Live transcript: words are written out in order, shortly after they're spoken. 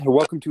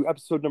Welcome to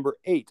episode number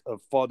 8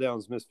 of Fall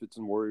Downs, Misfits,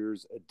 and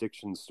Warriors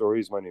Addiction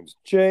Stories. My name is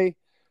Jay.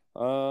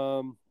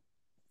 Um,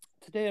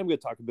 Today I'm going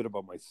to talk a bit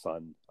about my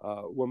son.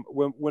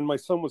 When my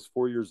son was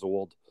 4 years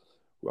old,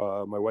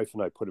 my wife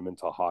and I put him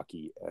into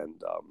hockey,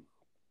 and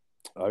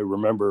I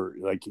remember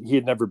like he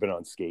had never been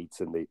on skates,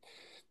 and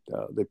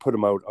they put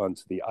him out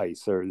onto the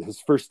ice, or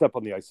his first step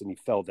on the ice, and he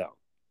fell down,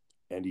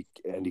 and he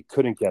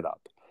couldn't get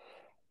up.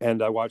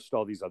 And I watched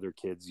all these other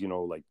kids,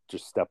 like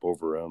just step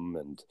over him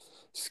and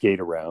skate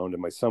around.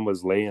 And my son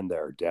was laying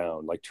there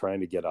down, like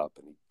trying to get up,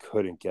 and he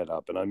couldn't get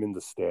up. And I'm in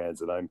the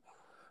stands, and I'm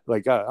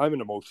like, I'm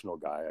an emotional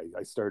guy.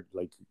 I start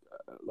like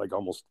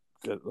almost,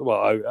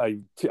 well,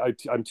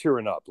 I'm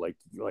tearing up.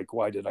 Like,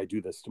 why did I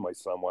do this to my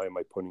son? Why am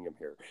I putting him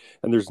here?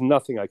 And there's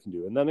nothing I can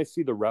do. And then I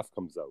see the ref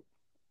comes out,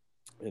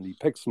 and he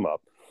picks him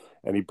up,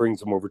 and he brings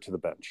him over to the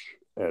bench.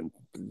 And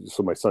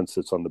so my son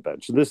sits on the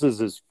bench. And this is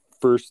his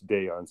first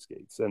day on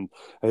skates, and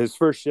his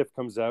first shift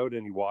comes out,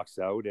 and he walks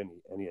out, and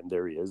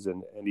there he is,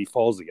 and he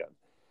falls again.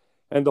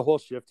 And the whole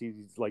shift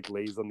he's like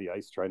lays on the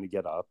ice trying to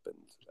get up,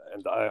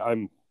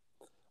 and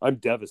I'm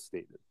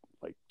devastated,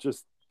 like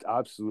just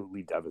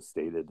absolutely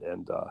devastated.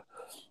 And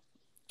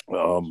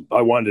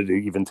I wanted to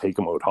even take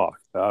him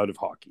out of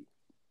hockey.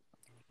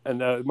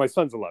 And my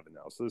son's 11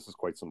 now, so this is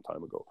quite some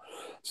time ago.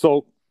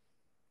 So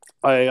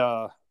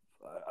I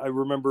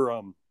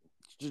remember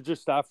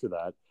just after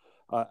that,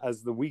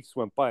 as the weeks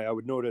went by, I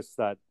would notice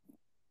that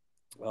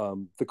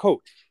the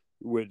coach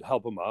would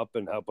help him up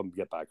and help him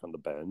get back on the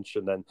bench.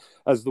 And then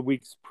as the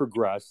weeks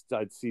progressed,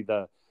 I'd see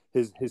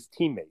his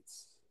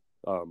teammates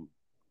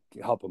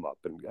help him up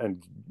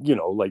and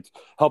like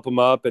help him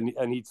up,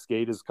 and he'd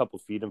skate his couple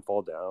feet and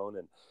fall down.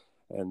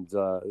 And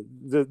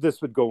this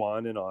would go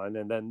on.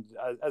 And then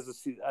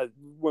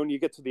when you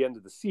get to the end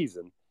of the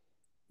season,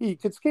 he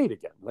could skate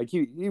again. Like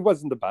he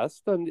wasn't the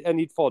best, and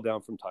he'd fall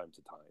down from time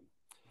to time.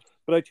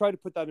 But I try to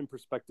put that in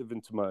perspective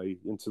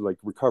into like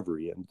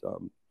recovery. And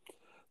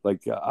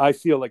I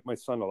feel like my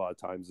son a lot of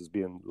times is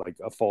being like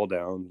a fall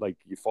down, like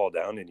you fall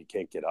down and you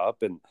can't get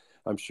up. And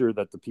I'm sure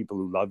that the people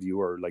who love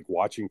you are like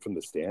watching from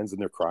the stands, and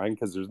they're crying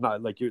because there's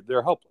not like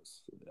they're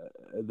helpless.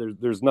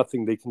 There's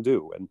nothing they can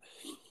do. And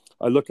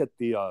I look at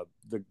the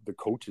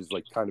coaches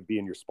like kind of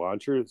being your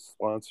sponsor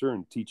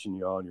and teaching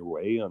you on your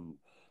way on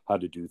how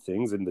to do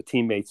things. And the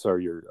teammates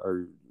are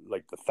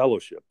like the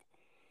fellowship.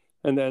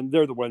 And then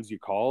they're the ones you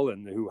call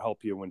and who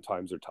help you when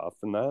times are tough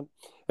and that.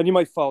 And you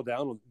might fall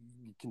down,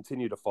 you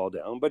continue to fall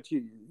down, but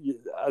you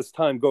as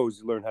time goes,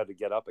 you learn how to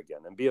get up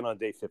again. And being on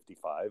day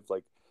 55,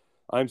 like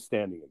I'm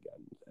standing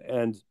again.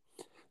 And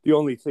the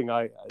only thing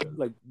I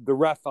like, the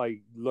ref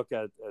I look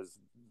at as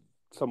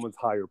someone's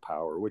higher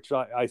power, which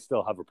I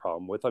still have a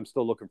problem with. I'm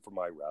still looking for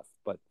my ref,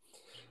 but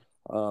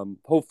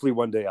hopefully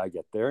one day I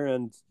get there.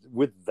 And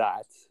with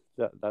that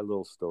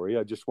little story,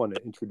 I just want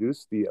to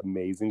introduce the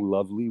amazing,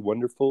 lovely,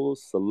 wonderful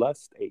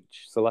Celeste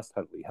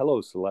Huntley.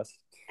 Hello, Celeste.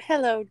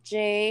 Hello,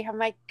 Jay. Oh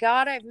my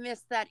God, I've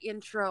missed that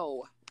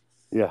intro.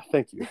 Yeah,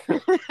 thank you.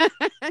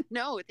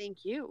 No,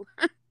 thank you.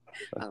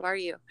 How are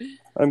you?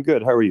 I'm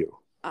good. How are you?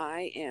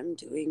 I am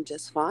doing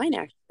just fine,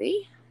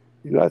 actually.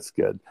 That's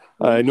good.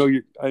 I know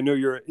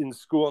you're in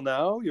school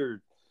now.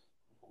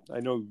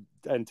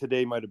 And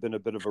today might have been a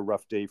bit of a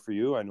rough day for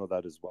you. I know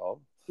that as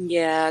well.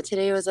 Yeah,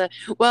 today was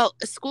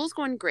school's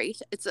going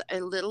great. It's a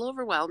little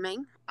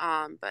overwhelming.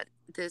 But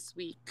this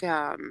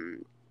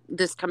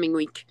coming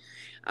week,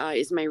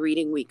 is my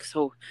reading week,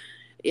 so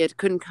it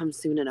couldn't come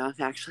soon enough.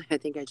 Actually, I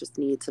think I just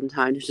need some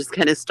time to just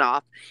kind of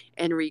stop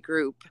and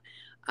regroup.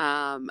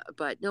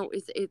 But no,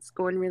 it's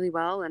going really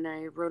well, and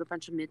I wrote a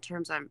bunch of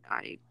midterms.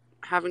 I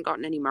haven't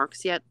gotten any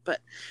marks yet,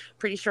 but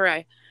pretty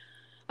sure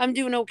I'm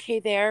doing okay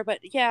there. But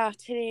yeah,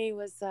 today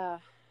is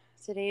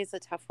a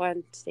tough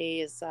one. Today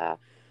is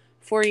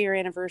 4-year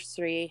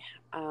anniversary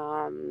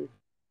of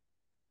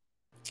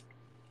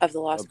the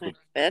loss of my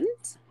husband,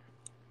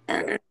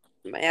 Yeah.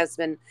 my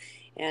husband,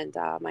 and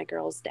my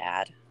girl's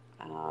dad.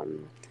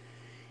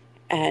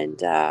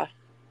 And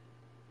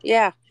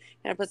yeah,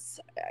 and it was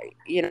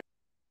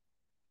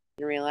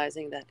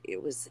realizing that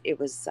it was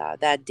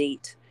that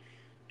date,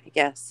 I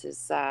guess,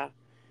 is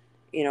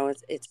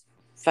it's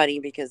funny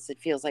because it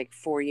feels like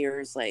 4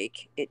 years.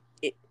 Like it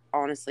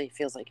honestly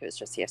feels like it was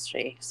just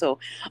yesterday. So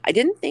I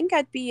didn't think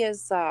I'd be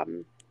as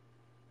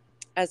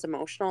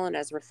emotional and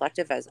as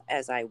reflective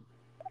as I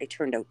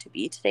turned out to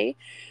be today.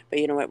 But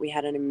you know what? We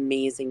had an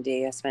amazing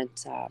day. I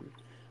spent a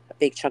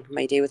big chunk of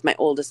my day with my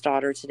oldest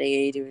daughter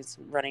today, doing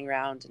some running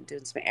around and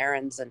doing some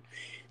errands. And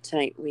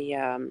tonight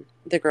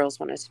the girls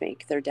wanted to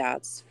make their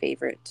dad's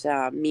favorite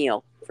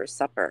meal for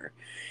supper.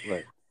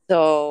 Right.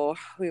 So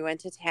we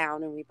went to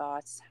town and we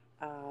bought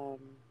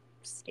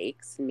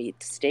steaks and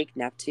meat, steak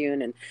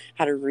Neptune, and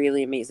had a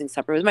really amazing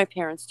supper with my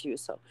parents too.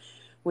 So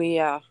we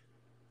yeah,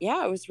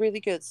 it was really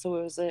good. So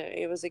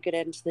it was a good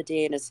end to the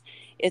day. And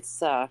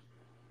it's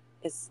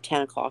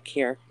 10 o'clock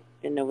here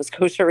in Nova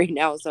Scotia right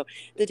now, so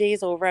the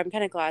day's over. I'm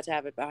kind of glad to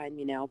have it behind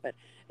me now. But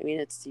I mean,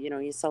 it's,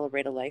 you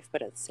celebrate a life,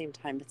 but at the same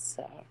time, it's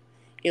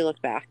you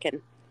look back,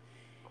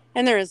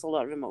 and there is a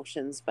lot of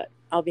emotions. But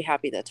I'll be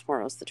happy that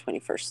tomorrow's the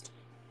 21st.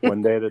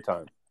 One day at a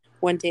time.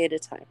 One day at a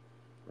time.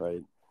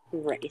 Right.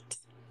 Right.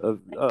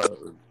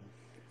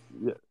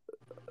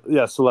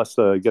 Yeah, Celeste,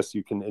 I guess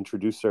you can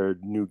introduce our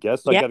new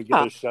guest. I Yeah. got to give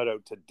a shout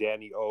out to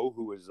Danny O,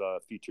 who was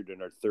featured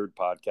in our third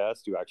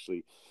podcast, who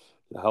actually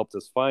helped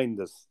us find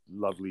this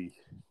lovely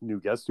new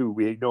guest who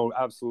we know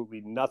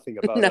absolutely nothing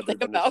about Nothing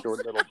other than about. a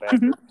short little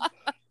banter.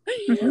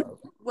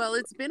 Well,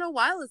 it's been a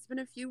while. It's been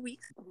a few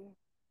weeks.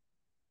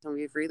 And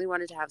we've really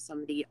wanted to have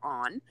somebody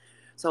on.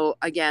 So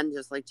again,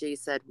 just like Jay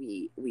said,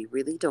 we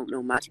really don't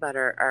know much about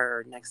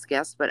our next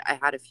guest, but I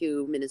had a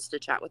few minutes to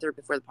chat with her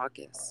before the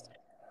podcast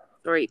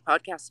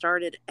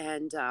started,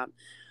 and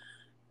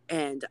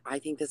I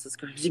think this is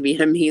going to be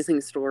an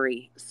amazing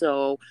story.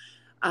 So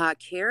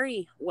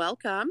Kerry,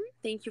 welcome.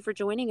 Thank you for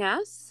joining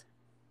us.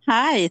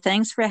 Hi,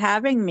 thanks for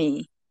having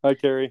me. Hi,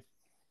 Kerry.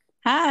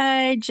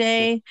 Hi,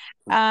 Jay.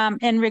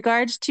 In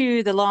regards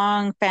to the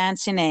long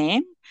fancy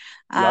name,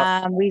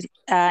 we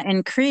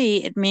in Cree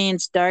it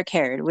means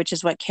dark-haired, which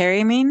is what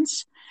Kerry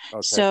means.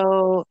 Okay.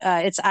 So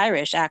it's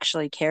Irish,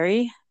 actually,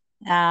 Kerry,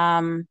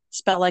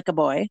 spelled like a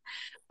boy,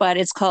 but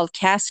it's called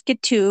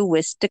Cascatoo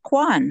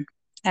Wistaquan,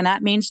 and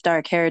that means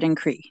dark-haired in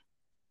Cree.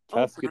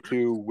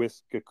 Cascatoo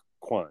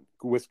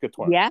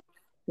Wiskaquan. Yeah,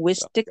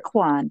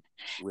 Wistaquan,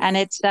 and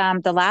it's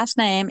the last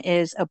name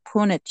is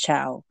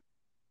Opoonechaw.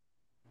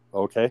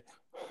 Okay.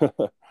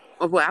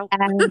 Oh, wow.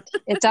 And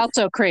it's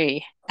also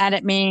Cree, and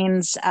it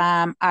means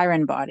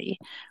iron body,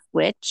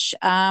 which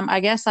I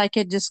guess I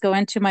could just go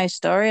into my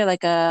story,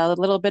 like a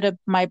little bit of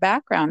my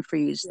background for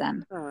you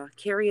then.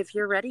 Kerry, if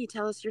you're ready,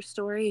 tell us your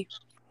story.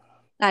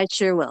 I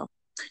sure will.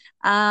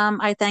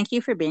 I thank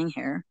you for being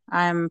here.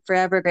 I'm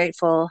forever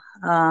grateful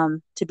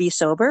to be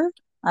sober.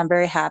 I'm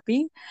very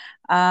happy.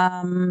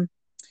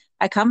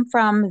 I come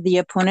from the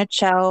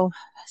Opoonechaw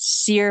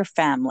Seer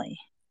family.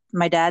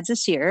 My dad's a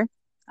Seer.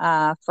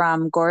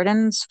 From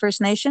Gordon's First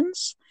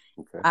Nations.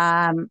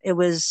 Okay. It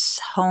was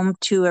home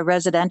to a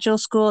residential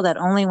school that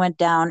only went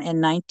down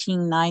in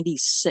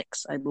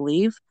 1996, I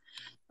believe.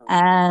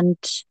 And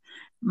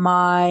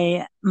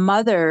my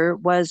mother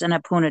was an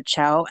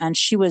Opoonechaw, and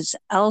she was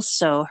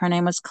also, her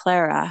name was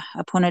Clara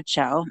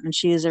Opoonechaw, and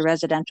she is a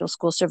residential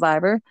school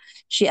survivor.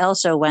 She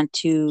also went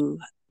to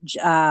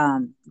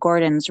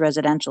Gordon's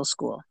residential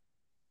school.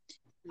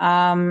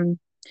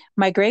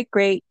 My great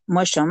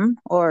Mushum,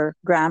 or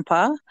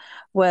grandpa,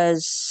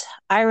 was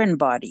Iron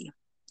Body.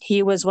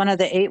 He was one of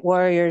the 8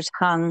 warriors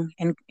hung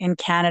in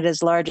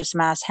Canada's largest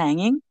mass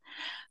hanging.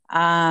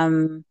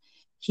 I'm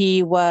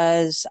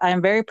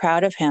very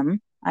proud of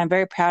him. I'm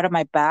very proud of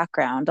my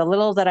background. A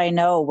little that I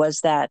know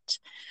was that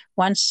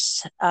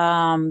once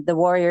the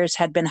warriors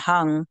had been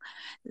hung,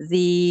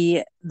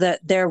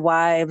 their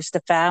wives,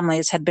 the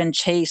families had been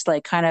chased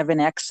like kind of in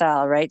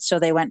exile, right? So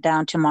they went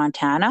down to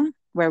Montana,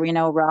 where we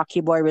know Rocky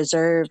Boy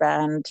Reserve,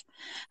 and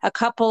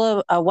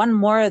one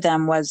more of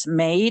them was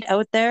made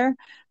out there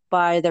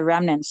by the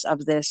remnants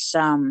of this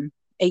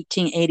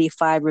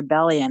 1885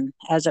 rebellion,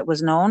 as it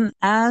was known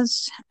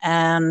as.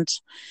 And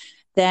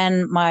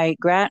then my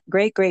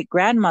great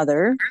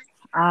grandmother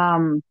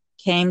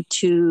came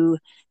to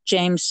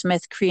James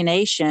Smith Cree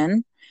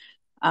Nation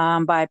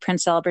by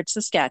Prince Albert,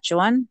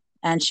 Saskatchewan,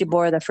 and she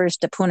bore the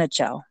first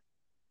Opoonechaw.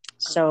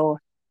 So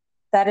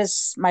that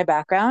is my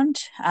background.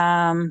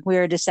 We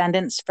are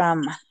descendants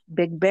from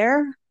Big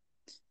Bear,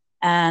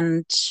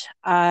 and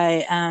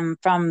I am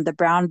from the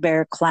Brown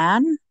Bear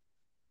clan,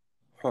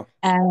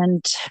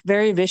 and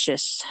very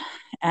vicious,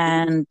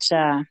 and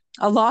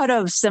a lot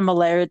of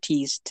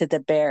similarities to the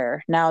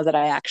bear now that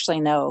I actually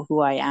know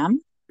who I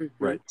am.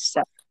 Right.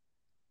 So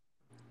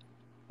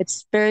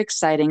it's very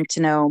exciting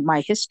to know my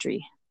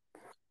history.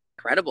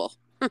 Incredible.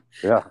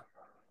 Yeah.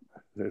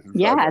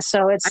 Yeah,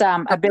 so it's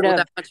a bit of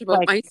that much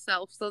about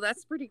myself, so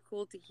that's pretty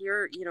cool to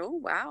hear.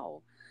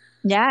 Wow.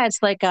 Yeah,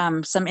 it's like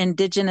some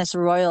indigenous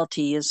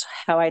royalty is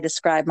how I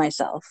describe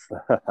myself.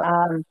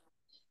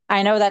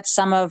 I know that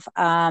some of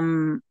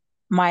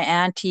my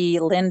auntie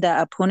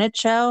Linda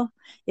Opoonechaw,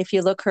 if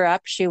you look her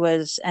up, she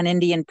was an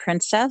Indian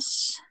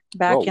princess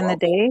back in the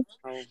day.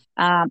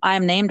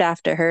 I'm named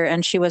after her,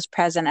 and she was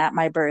present at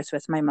my birth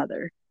with my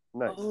mother.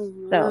 Nice.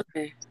 So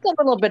just a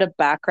little bit of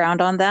background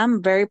on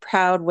them. Very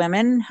proud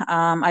women.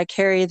 I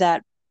carry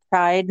that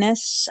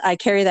prideness. I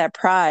carry that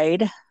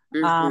pride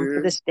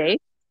to this day.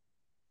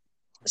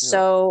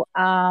 So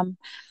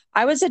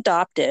I was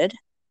adopted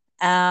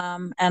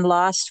and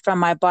lost from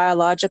my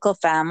biological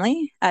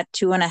family at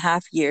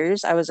 2.5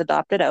 years. I was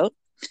adopted out.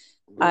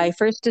 I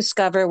first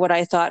discovered what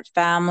I thought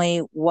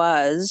family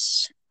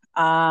was.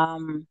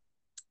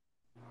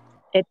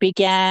 It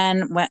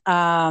began when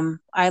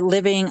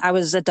I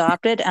was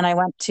adopted, and I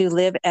went to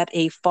live at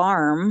a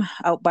farm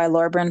out by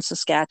Lorburn,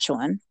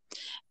 Saskatchewan.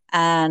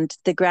 And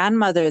the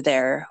grandmother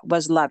there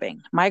was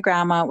loving. My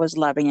grandma was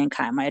loving and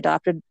kind. My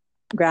adopted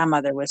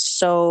grandmother was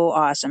so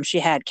awesome. She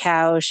had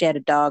cows, she had a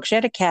dog, she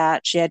had a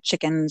cat, she had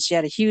chickens, she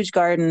had a huge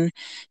garden.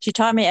 She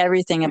taught me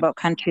everything about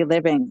country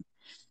living.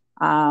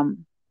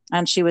 And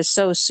she was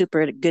so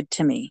super good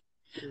to me.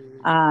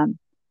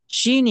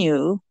 She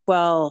knew,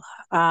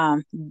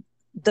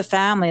 the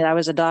family I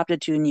was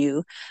adopted to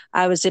knew,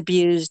 I was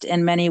abused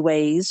in many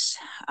ways,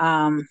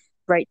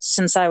 right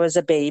since I was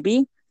a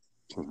baby.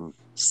 Mm-hmm.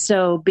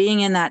 So being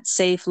in that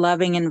safe,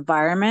 loving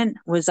environment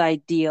was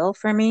ideal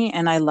for me,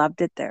 and I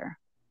loved it there.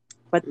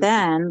 But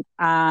then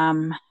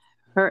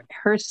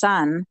her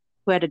son,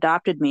 who had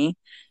adopted me,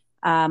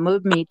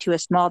 moved me to a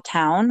small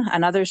town,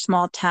 another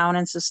small town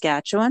in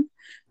Saskatchewan.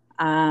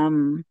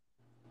 My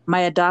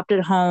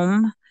adopted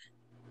home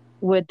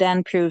would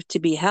then prove to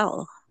be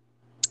hell.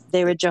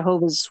 They were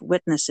Jehovah's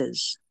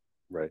Witnesses.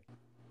 Right.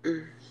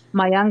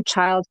 My young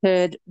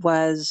childhood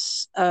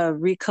was a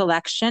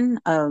recollection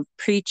of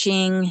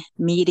preaching,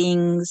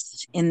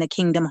 meetings in the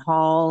Kingdom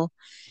Hall,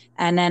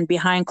 and then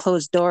behind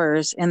closed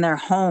doors in their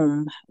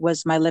home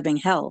was my living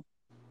hell.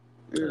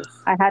 Ugh.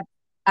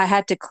 I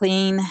had to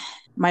clean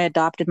my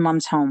adopted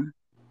mom's home.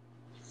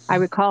 I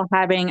recall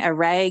having a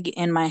rag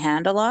in my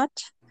hand a lot,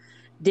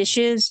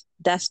 dishes,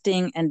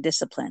 dusting, and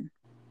discipline.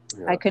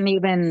 Yeah. I couldn't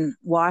even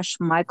wash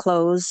my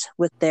clothes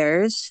with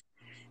theirs.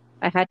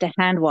 I had to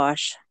hand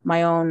wash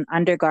my own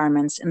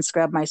undergarments and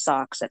scrub my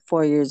socks at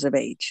 4 years of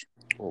age.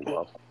 Oh,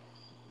 wow.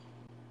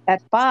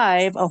 At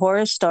 5, a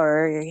horror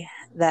story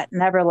that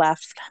never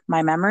left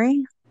my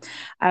memory.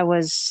 I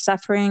was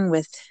suffering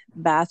with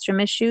bathroom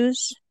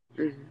issues.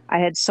 I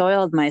had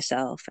soiled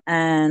myself,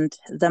 and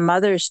the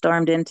mother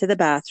stormed into the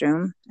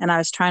bathroom, and I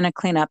was trying to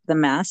clean up the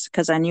mess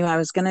because I knew I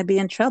was going to be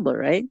in trouble,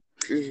 right?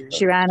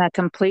 She ran a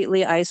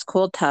completely ice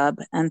cold tub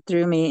and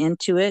threw me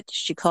into it.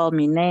 She called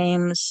me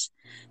names.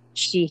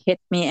 She hit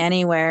me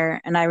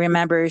anywhere. And I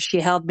remember she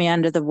held me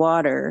under the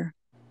water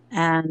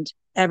and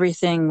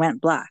everything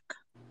went black.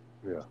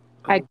 Yeah.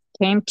 I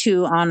came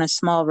to on a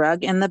small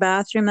rug in the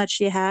bathroom that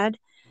she had.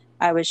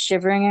 I was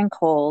shivering and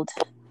cold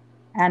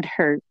and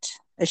hurt,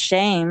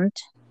 ashamed.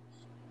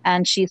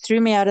 And she threw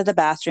me out of the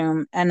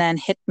bathroom and then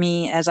hit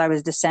me as I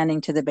was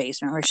descending to the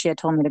basement where she had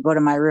told me to go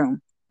to my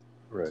room.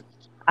 Right.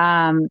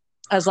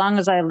 As long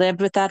as I lived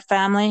with that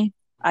family,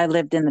 I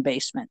lived in the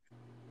basement.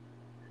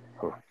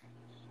 Huh.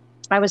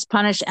 I was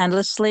punished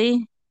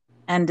endlessly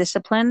and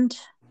disciplined.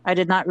 I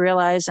did not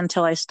realize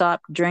until I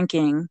stopped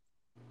drinking.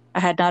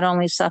 I had not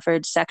only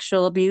suffered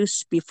sexual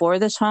abuse before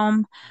this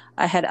home,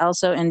 I had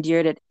also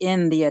endured it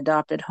in the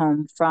adopted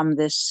home from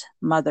this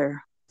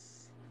mother.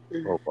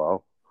 Oh,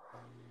 wow.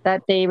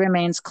 That day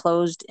remains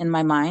closed in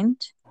my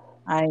mind.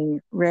 I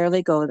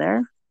rarely go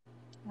there.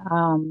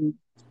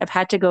 I've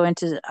had to go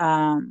into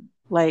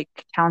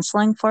like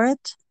counseling for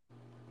it.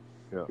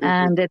 Yeah.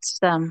 And it's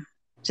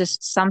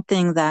just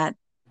something that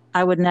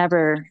I would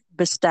never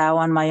bestow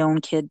on my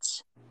own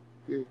kids.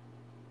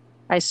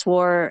 I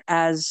swore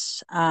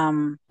as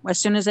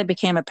soon as I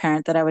became a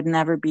parent that I would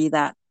never be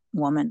that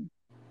woman.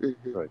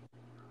 Right.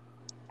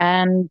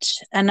 And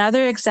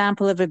another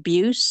example of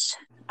abuse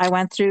I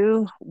went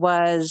through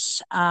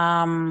was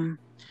I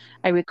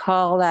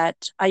recall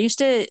that I used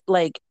to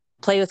like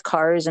play with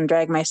cars and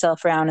drag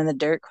myself around in the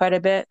dirt quite a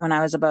bit when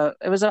I was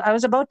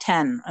about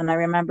 10, and I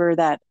remember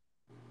that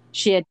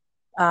she had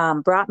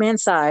brought me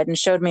inside and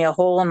showed me a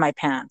hole in my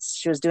pants.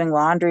 She was doing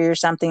laundry or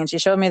something, and she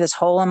showed me this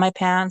hole in my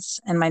pants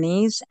and my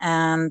knees.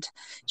 And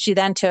she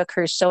then took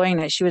her sewing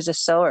knife. She was a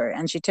sewer,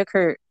 and she took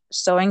her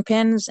sewing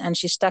pins and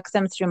she stuck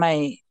them through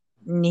my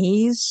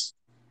knees.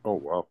 Oh,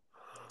 wow.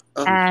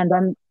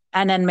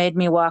 And then made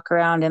me walk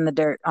around in the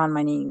dirt on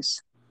my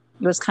knees.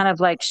 It was kind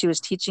of like she was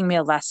teaching me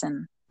a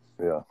lesson.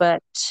 Yeah.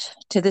 But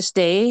to this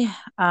day,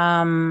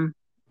 my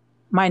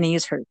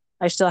knees hurt.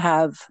 I still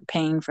have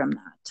pain from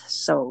that.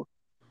 So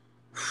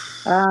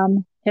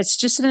it's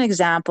just an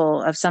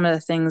example of some of the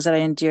things that I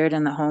endured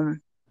in the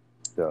home.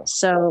 Yeah.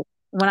 So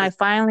when I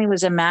finally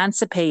was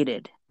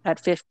emancipated at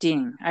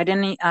 15, I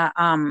didn't, I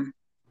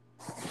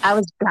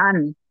was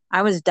done.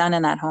 I was done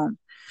in that home.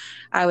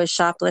 I was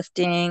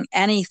shoplifting,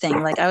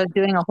 anything. Like I was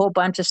doing a whole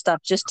bunch of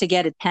stuff just to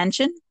get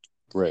attention.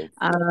 Right.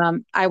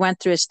 I went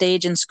through a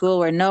stage in school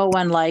where no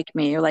one liked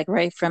me, or like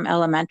right from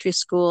elementary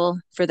school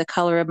for the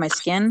color of my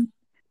skin.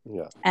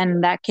 Yeah.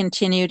 And that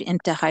continued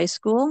into high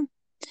school.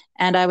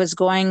 And I was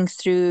going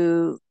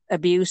through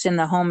abuse in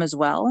the home as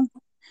well.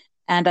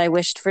 And I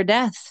wished for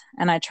death.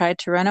 And I tried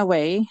to run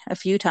away a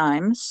few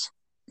times.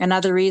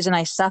 Another reason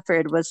I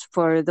suffered was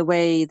for the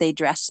way they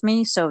dressed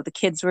me. So the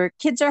kids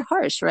are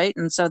harsh, right?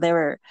 And so they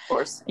were, Of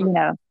course.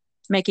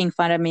 making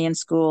fun of me in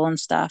school and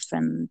stuff.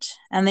 And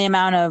the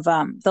amount of,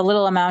 the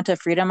little amount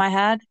of freedom I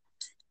had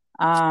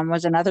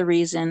was another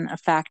reason, a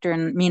factor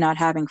in me not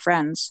having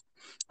friends.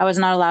 I was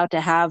not allowed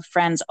to have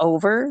friends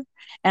over.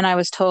 And I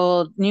was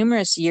told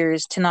numerous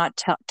years to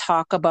not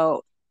talk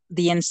about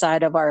the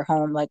inside of our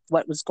home, like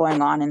what was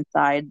going on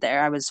inside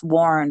there. I was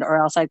warned, or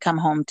else I'd come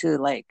home to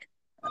like,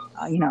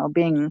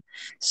 being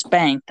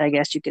spanked, I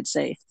guess you could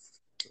say.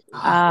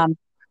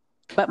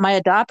 But my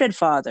adopted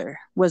father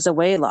was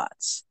away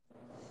lots.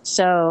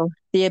 So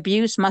the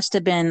abuse must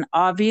have been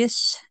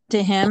obvious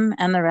to him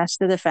and the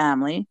rest of the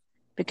family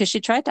because she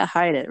tried to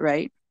hide it,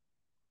 right?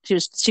 She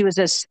was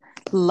this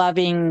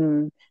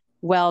loving,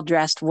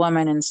 well-dressed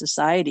woman in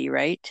society,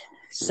 right?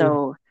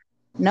 So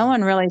no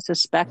one really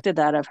suspected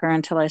that of her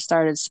until I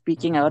started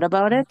speaking out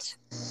about it.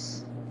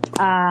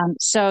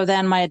 So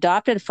then my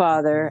adopted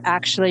father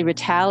actually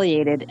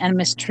retaliated and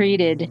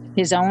mistreated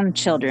his own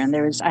children.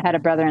 I had a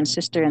brother and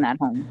sister in that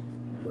home.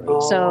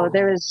 Right. So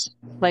there was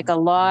like a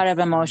lot of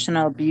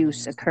emotional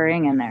abuse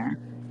occurring in there.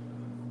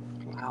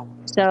 Wow.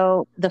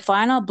 So the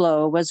final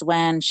blow was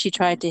when she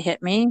tried to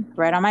hit me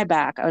right on my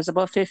back. I was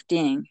about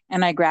 15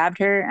 and I grabbed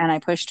her and I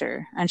pushed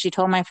her. And she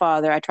told my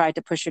father I tried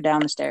to push her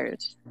down the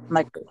stairs.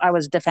 Like I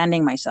was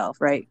defending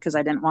myself, right? Because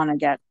I didn't want to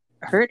get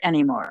hurt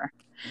anymore.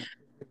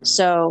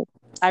 So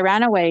I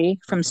ran away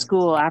from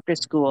school after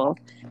school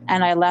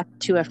and I left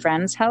to a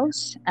friend's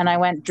house and I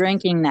went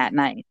drinking that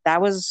night.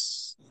 That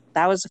was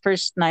the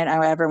first night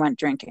I ever went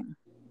drinking.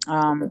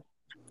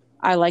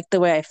 I liked the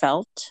way I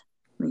felt,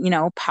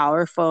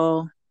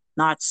 powerful,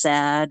 not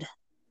sad.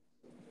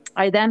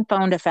 I then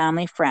phoned a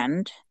family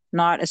friend,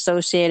 not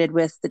associated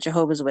with the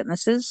Jehovah's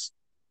Witnesses,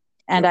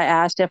 and I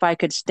asked if I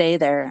could stay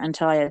there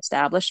until I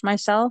established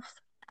myself.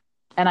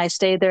 And I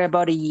stayed there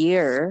about a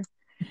year.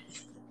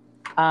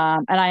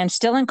 And I am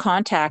still in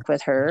contact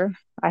with her.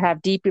 I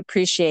have deep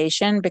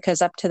appreciation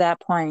because up to that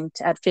point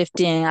at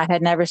 15, I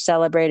had never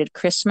celebrated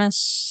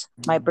Christmas,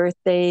 my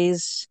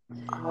birthdays,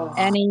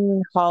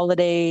 any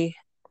holiday.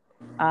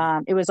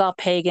 It was all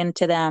pagan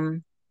to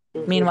them.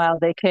 Meanwhile,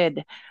 they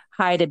could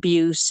hide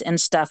abuse and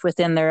stuff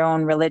within their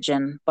own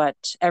religion, but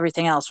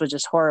everything else was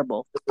just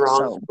horrible.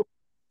 So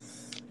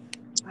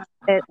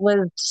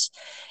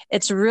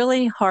it's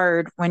really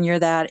hard when you're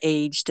that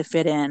age to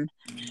fit in.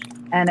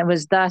 And it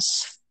was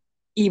thus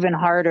even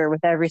harder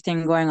with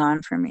everything going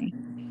on for me.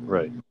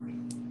 Right.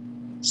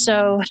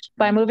 So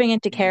by moving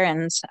into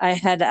Karen's, I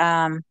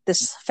had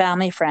this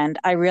family friend.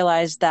 I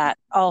realized that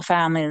all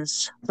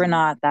families were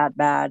not that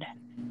bad.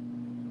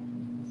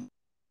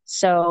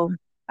 So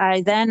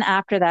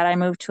after that, I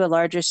moved to a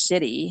larger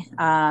city,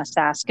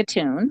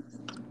 Saskatoon.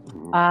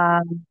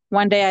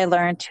 One day I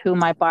learned who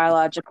my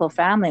biological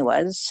family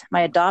was.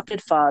 My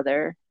adopted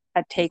father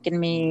had taken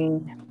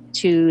me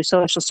to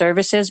social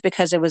services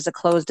because it was a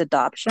closed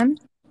adoption.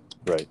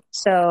 Right.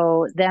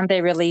 So then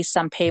they released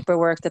some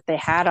paperwork that they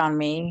had on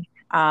me.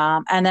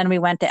 And then we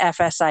went to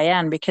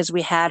FSIN because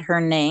we had her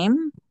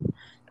name,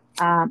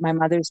 my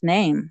mother's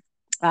name.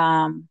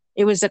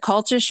 It was a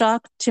culture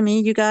shock to me,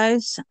 you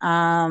guys.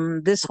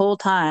 This whole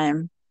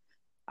time,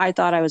 I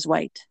thought I was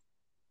white.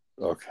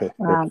 Okay.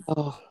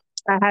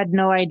 I had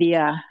no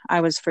idea I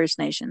was First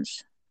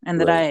Nations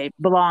and that I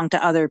belonged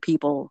to other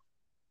people.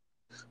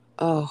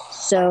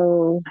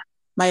 So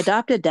my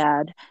adopted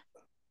dad,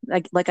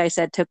 like I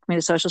said, took me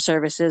to social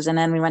services, and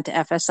then we went to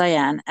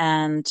FSIN,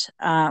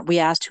 and we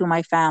asked who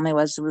my family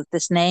was with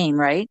this name,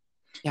 right?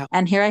 Yeah.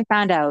 And here I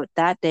found out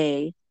that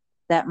day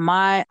that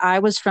I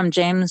was from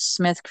James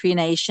Smith Cree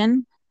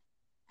Nation,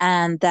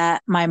 and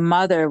that my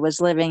mother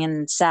was living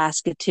in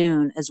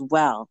Saskatoon as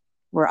well,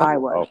 where I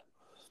was.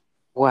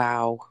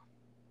 Wow.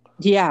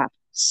 Yeah.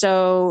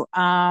 So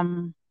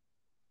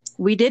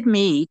we did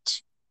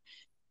meet.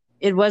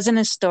 It wasn't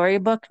a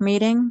storybook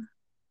meeting.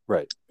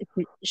 Right.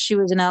 She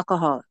was an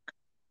alcoholic.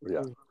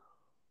 Yeah.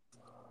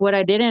 What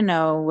I didn't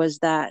know was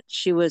that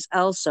she was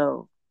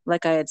also,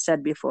 like I had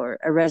said before,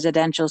 a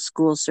residential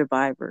school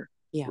survivor.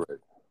 Yeah. Right.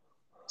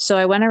 So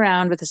I went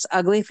around with this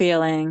ugly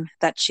feeling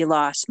that she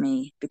lost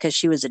me because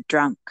she was a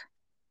drunk,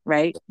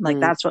 right?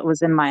 Like that's what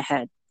was in my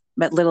head.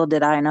 But little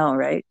did I know,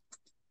 right?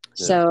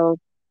 Yeah. So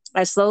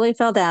I slowly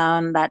fell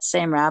down that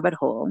same rabbit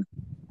hole.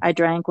 I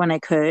drank when I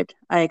could.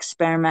 I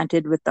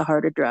experimented with the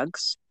harder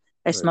drugs.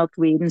 I smoked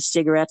weed and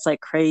cigarettes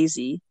like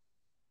crazy.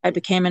 I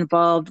became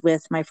involved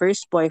with my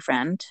first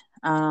boyfriend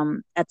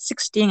at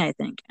 16, I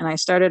think. And I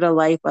started a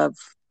life of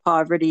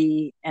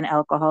poverty and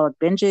alcoholic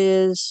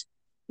binges.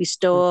 We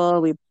stole,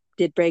 we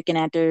did break and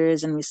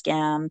enters, and we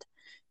scammed.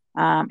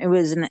 It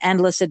was an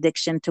endless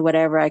addiction to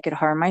whatever I could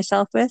harm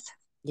myself with.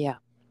 Yeah.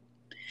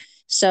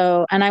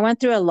 So, and I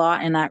went through a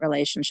lot in that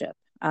relationship.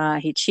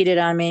 He cheated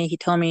on me. He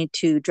told me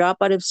to drop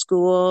out of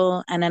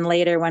school. And then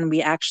later when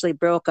we actually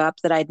broke up,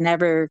 that I'd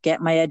never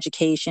get my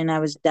education. I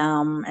was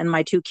dumb. And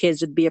my 2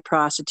 kids would be a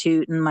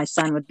prostitute and my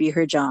son would be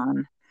her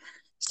John.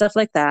 Stuff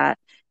like that.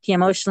 He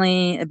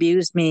emotionally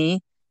abused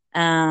me.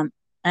 And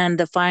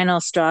the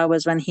final straw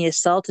was when he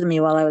assaulted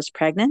me while I was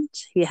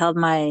pregnant. He held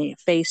my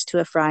face to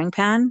a frying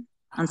pan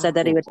and said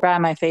that he would fry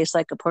my face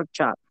like a pork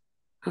chop.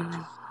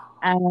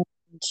 And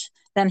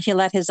then he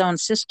let his own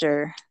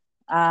sister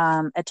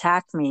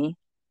attack me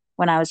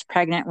when I was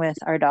pregnant with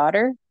our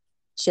daughter.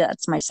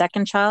 That's my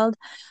second child.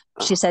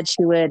 She said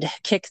she would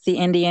kick the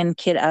Indian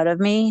kid out of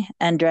me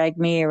and drag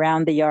me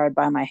around the yard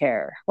by my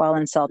hair while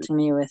insulting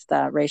me with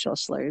racial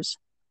slurs.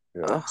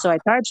 Yeah. So I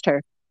charged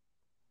her.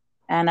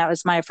 And that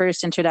was my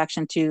first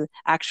introduction to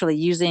actually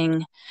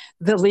using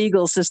the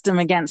legal system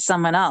against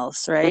someone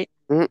else, right?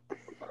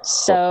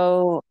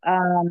 So,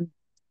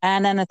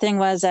 and then the thing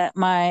was that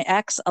my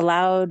ex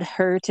allowed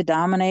her to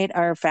dominate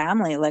our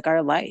family, like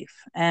our life.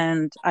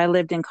 And I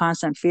lived in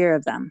constant fear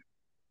of them.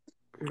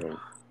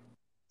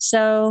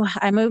 So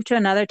I moved to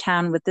another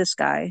town with this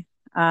guy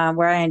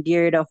where I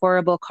endured a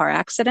horrible car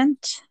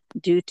accident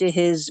due to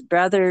his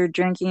brother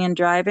drinking and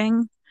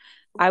driving.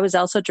 I was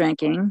also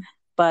drinking.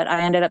 but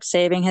I ended up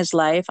saving his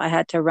life. I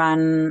had to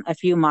run a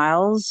few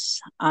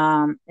miles.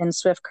 In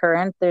Swift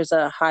Current, there's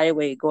a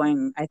highway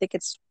going, I think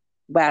it's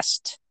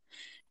west.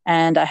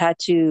 And I had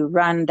to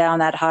run down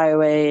that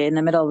highway in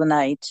the middle of the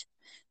night.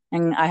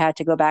 And I had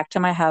to go back to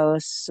my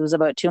house. It was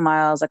about 2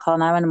 miles. I called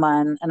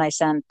 911 and I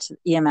sent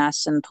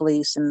EMS and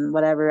police and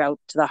whatever out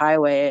to the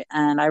highway.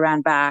 And I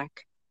ran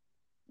back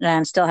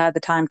and still had the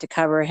time to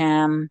cover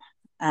him.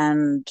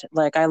 And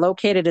like I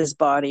located his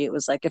body. It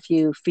was like a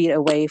few feet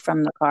away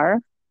from the car.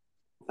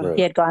 Right.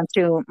 He had gone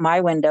through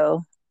my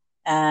window,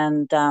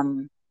 and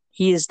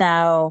he is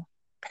now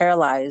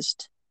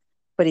paralyzed,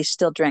 but he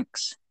still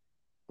drinks.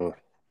 Oh.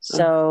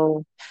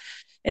 So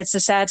it's a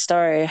sad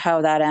story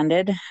how that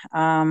ended.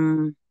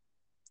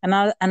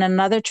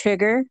 Another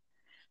trigger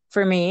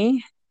for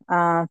me,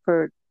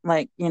 for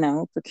like,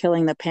 for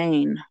killing the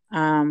pain,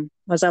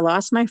 was I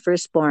lost my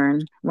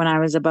firstborn when I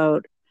was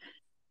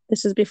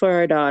this is before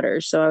our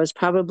daughter. So I was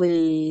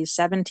probably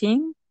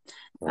 17.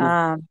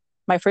 My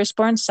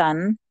firstborn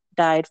son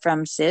died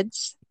from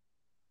SIDS.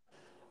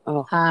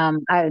 Oh.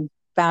 I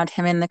found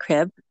him in the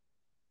crib.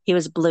 He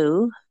was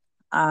blue.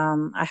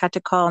 I had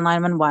to call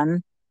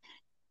 911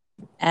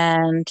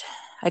 and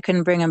I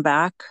couldn't bring him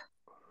back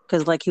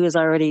because like he was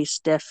already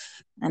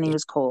stiff and he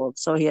was cold.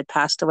 So he had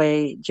passed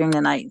away during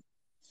the night.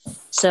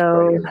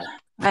 So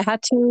I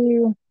had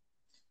to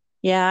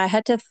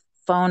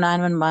phone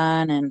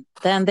 911, and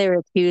then they were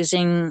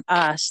accusing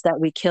us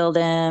that we killed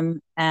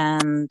him,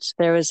 and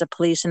there was a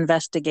police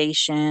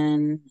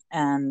investigation.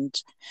 And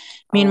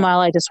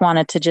meanwhile, I just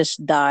wanted to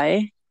just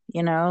die,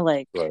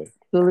 like who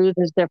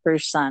loses their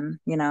first son,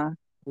 Wow.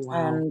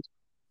 And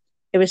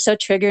it was so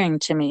triggering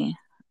to me.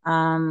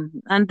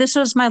 And this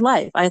was my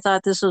life. I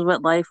thought this was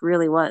what life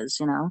really was,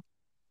 It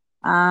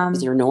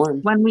was your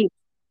norm.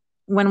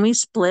 When we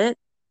split,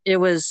 it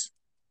was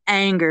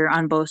anger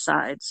on both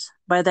sides.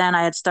 By then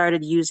I had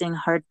started using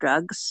hard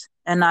drugs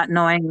and not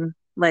knowing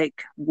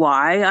like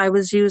why I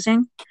was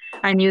using.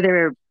 I knew they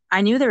were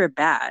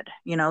bad,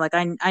 like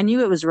I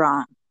knew it was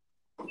wrong.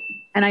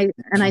 And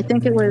I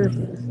think it was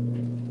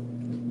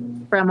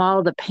from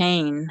all the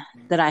pain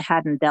that I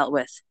hadn't dealt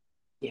with.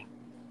 Yeah.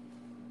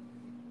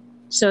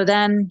 So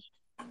then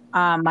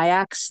my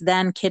ex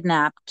then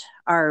kidnapped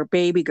our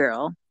baby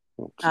girl.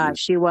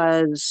 She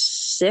was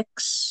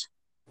 6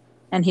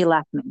 and he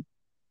left me.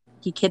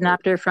 He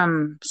kidnapped her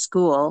from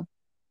school,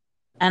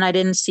 and I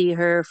didn't see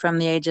her from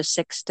the age of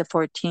 6 to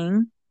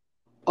 14.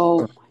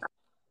 Oh.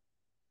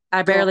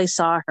 I barely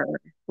saw her.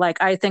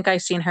 Like, I think I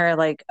seen her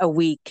like a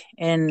week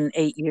in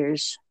 8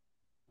 years.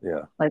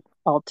 Yeah. Like,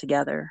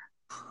 altogether.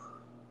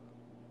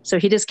 So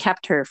he just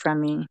kept her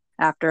from me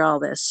after all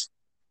this.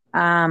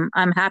 I'm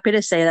happy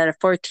to say that at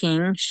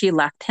 14, she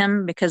left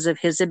him because of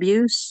his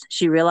abuse.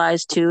 She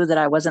realized, too, that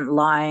I wasn't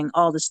lying.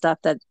 All the stuff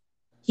that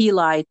he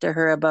lied to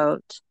her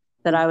about,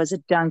 that I was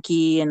a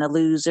junkie and a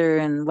loser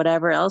and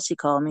whatever else he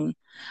called me,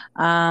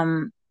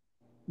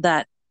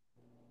 that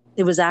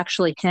it was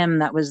actually him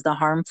that was the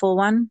harmful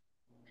one.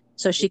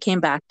 So she came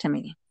back to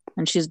me,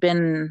 and she's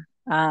been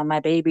my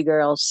baby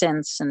girl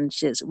since. And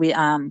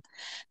I'm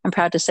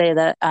proud to say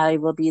that I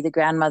will be the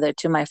grandmother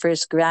to my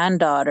first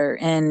granddaughter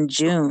in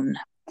June.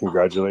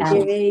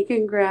 Congratulations. Yay,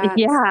 congrats.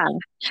 Yeah,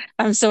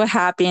 I'm so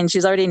happy. And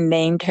she's already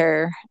named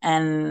her.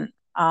 And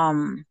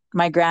I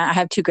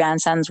have 2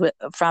 grandsons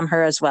from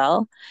her as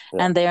well.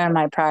 Yeah. And they are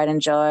my pride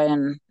and joy.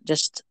 And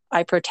just,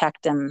 I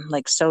protect them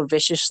like so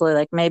viciously,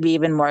 like maybe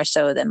even more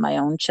so than my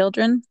own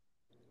children.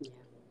 Yeah.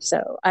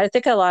 So I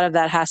think a lot of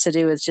that has to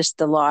do with just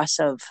the loss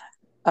of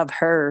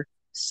her.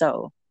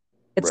 So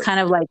it's kind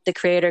of like the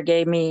Creator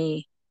gave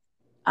me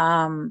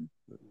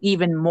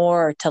even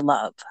more to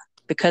love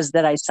because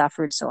that I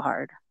suffered so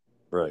hard.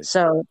 Right.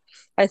 So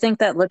I think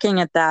that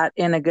looking at that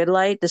in a good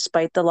light,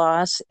 despite the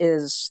loss,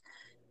 is,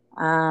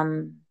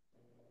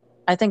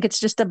 I think it's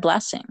just a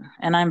blessing,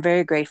 and I'm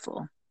very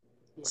grateful.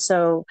 Yeah.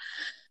 So,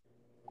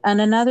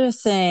 and another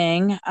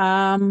thing,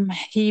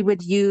 he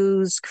would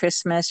use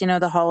Christmas,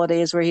 the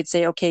holidays, where he'd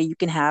say, okay, you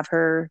can have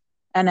her.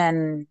 And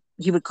then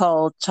he would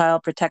call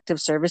Child Protective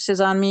Services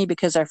on me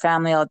because our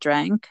family all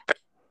drank.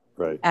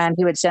 Right. And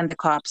he would send the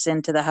cops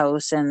into the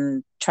house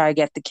and try to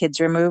get the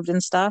kids removed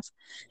and stuff.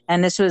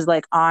 And this was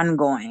like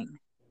ongoing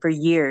for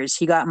years.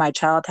 He got my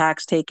child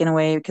tax taken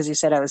away because he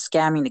said I was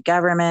scamming the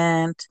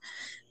government.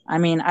 I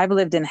mean, I've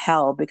lived in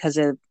hell because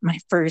of my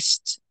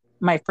first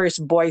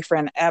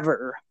boyfriend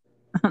ever.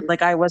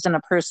 Like, I wasn't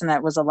a person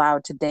that was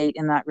allowed to date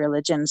in that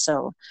religion.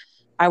 So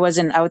I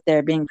wasn't out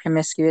there being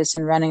promiscuous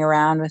and running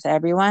around with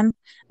everyone.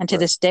 And to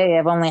this day,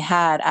 I've only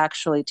had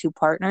actually 2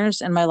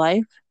 partners in my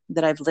life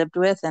that I've lived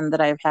with and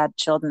that I've had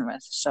children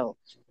with. So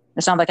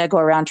it's not like I go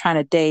around trying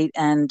to date,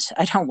 and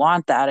I don't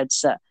want that.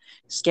 It's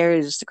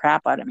scares the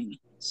crap out of me.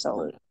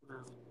 So,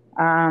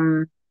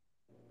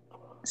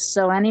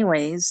 so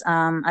anyways,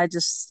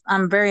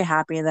 I'm very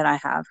happy that I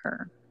have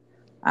her,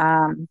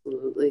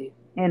 absolutely,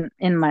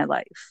 in my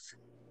life.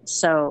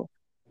 So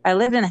I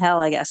lived in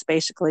hell, I guess,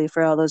 basically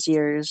for all those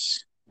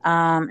years.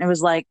 It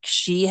was like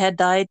she had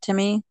died to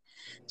me.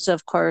 So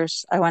of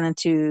course I went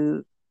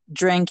into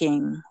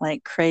drinking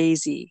like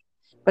crazy.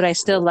 but I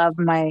still Yeah. love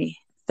my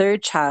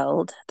third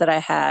child that I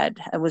had.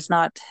 It was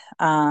not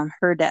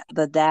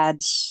the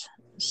dad's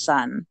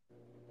son.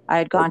 I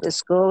had gone Okay. to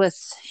school with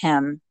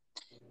him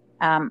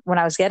when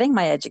I was getting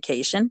my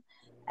education,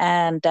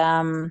 and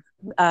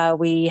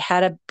we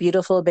had a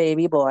beautiful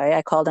baby boy.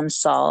 I called him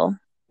Saul,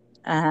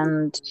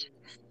 and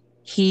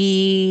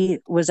he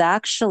was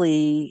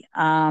actually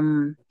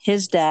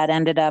his dad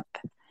ended up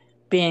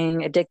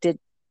being addicted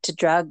to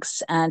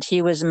drugs, and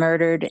he was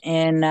murdered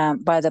in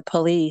by the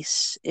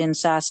police in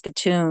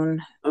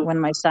Saskatoon when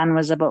my son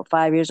was about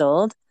 5 years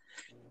old.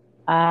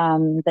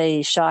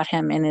 They shot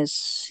him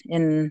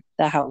in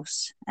the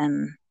house,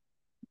 and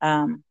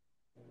um,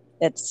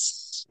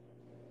 it's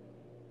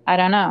I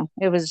don't know.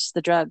 It was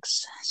the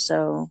drugs.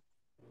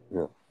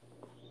 Yeah.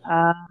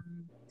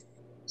 Um,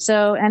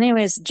 so,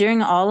 anyways,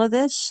 during all of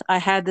this, I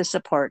had the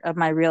support of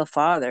my real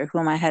father,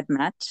 whom I had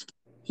met.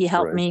 He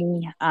helped Right.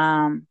 me,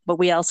 but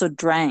we also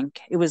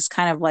drank. It was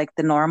kind of like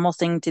the normal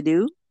thing to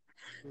do,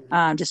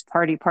 just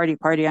party, party,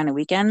 party on the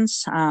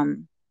weekends.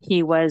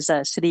 He was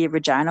a City of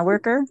Regina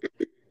worker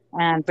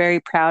and very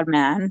proud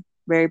man,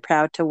 very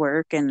proud to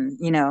work, and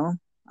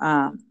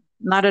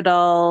not at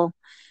all.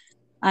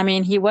 I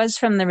mean, he was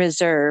from the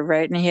reserve,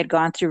 right? And he had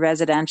gone through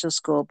residential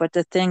school. But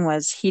the thing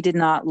was, he did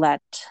not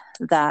let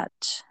that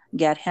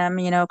get him,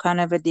 kind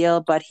of a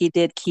deal. But he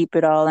did keep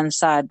it all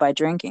inside by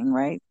drinking,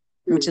 right?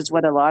 Which is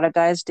what a lot of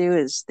guys do,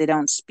 is they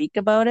don't speak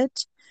about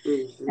it.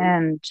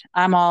 And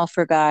I'm all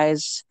for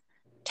guys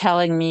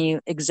telling me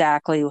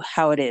exactly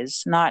how it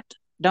is.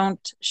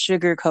 Don't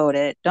sugarcoat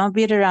it. Don't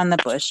beat around the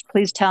bush.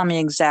 Please tell me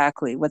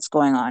exactly what's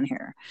going on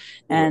here.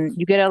 And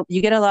you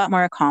get a lot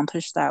more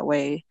accomplished that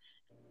way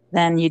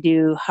than you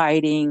do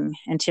hiding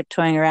and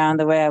tiptoeing around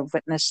the way I've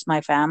witnessed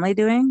my family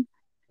doing.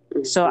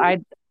 So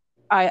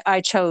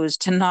I chose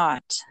to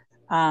not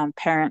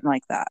parent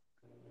like that.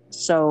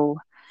 So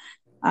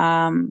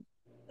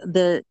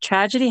the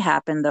tragedy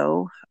happened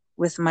though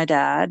with my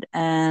dad,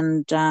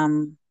 and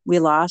we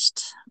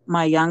lost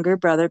my younger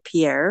brother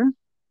Pierre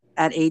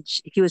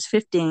he was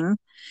 15.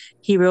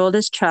 He rolled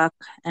his truck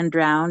and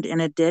drowned in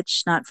a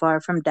ditch not far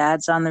from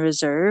dad's on the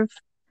reserve.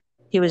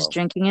 He was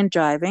drinking and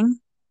driving,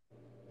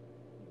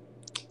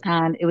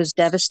 and it was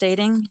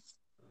devastating.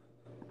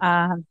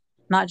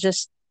 Not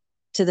just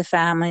to the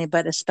family,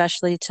 but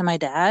especially to my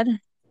dad.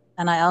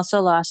 And I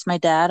also lost my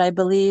dad, I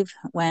believe,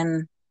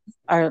 when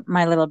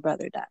my little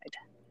brother died.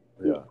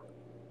 Yeah.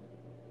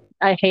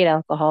 I hate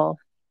alcohol,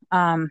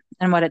 and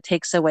what it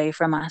takes away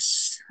from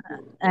us.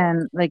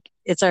 And like,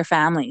 it's our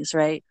families,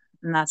 right?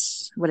 And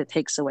that's what it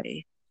takes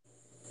away.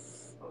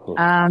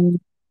 I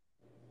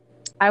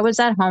was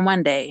at home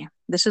one day.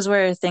 This is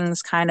where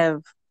things kind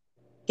of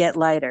get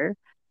lighter.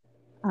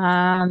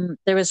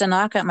 There was a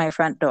knock at my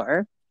front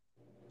door.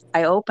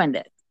 I opened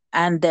it,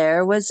 and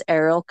there was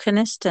Errol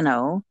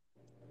Canistano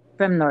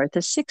from North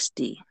of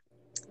 60.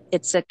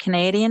 It's a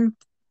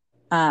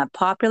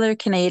popular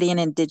Canadian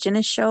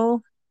Indigenous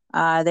show.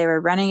 They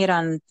were running it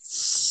on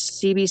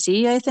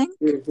CBC, I think.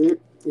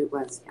 It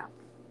was, yeah.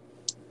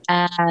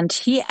 And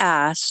he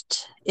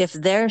asked if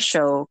their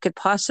show could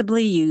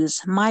possibly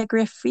use my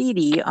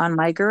graffiti on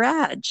my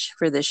garage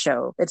for the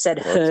show. It said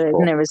hood,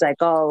 and it was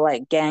like all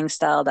like gang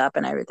styled up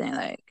and everything.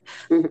 Like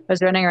I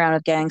was running around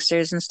with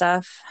gangsters and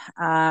stuff.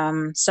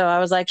 So I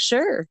was like,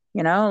 sure,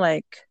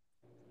 like,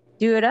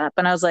 do it up.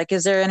 And I was like,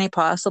 is there any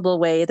possible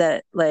way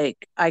that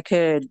like I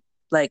could,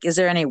 like, is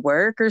there any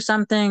work or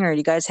something, or do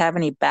you guys have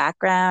any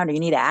background, or you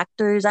need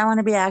actors? I want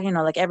to be acting,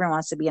 like everyone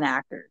wants to be an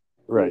actor.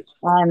 Right.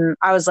 And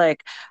I was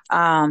like,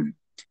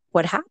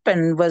 what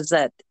happened was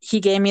that he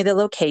gave me the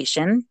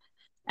location,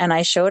 and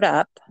I showed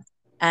up,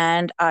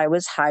 and I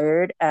was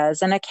hired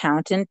as an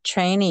accountant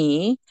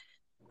trainee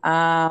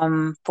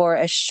for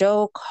a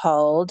show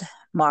called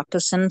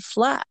Moccasin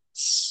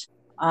Flats.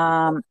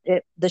 The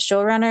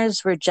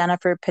showrunners were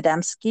Jennifer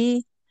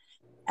Podemsky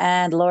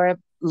and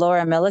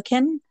Laura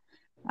Milliken,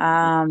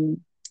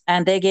 and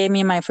they gave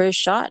me my first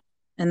shot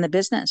in the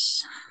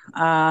business.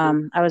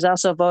 I was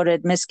also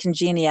voted Miss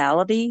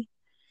Congeniality,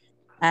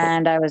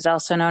 and I was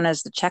also known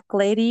as the check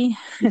lady.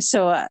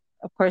 So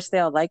of course they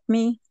all liked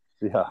me.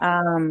 Yeah.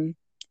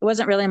 It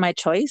wasn't really my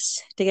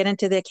choice to get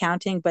into the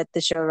accounting, but the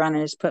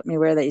showrunners put me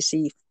where they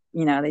see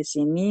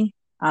me.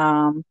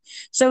 So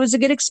it was a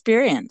good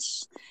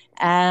experience.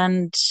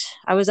 And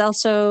I was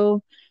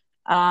also,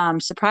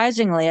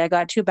 surprisingly, I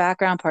got two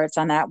background parts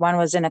on that. One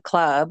was in a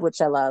club,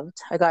 which I loved.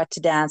 I got to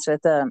dance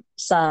with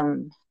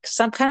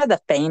some kind of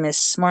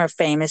the more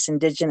famous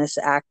Indigenous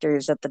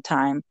actors at the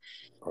time.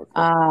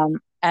 Okay.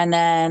 And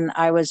then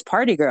I was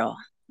party girl,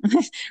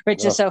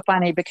 which is so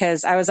funny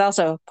because I was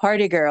also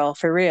party girl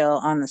for real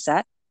on the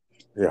set.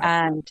 Yeah.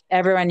 And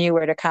everyone knew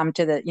where to come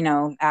to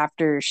the,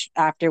 after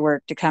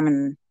work to come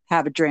and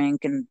have a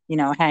drink and,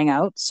 hang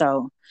out.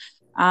 So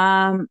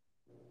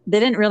they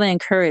didn't really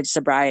encourage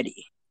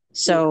sobriety.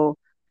 So,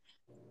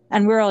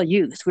 and we're all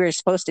youth. We were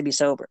supposed to be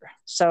sober.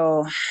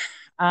 So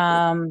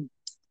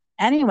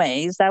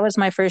anyways, that was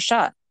my first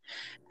shot.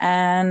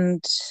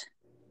 And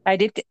I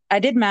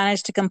did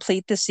manage to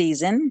complete the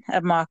season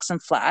of Mocks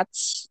and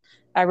Flats.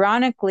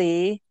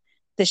 Ironically,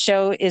 the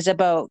show is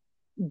about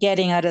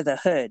getting out of the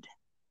hood.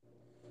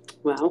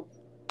 Wow.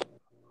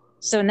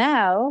 So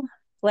now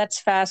let's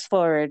fast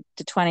forward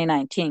to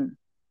 2019.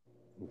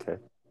 Okay.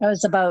 I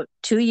was about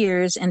 2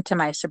 years into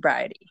my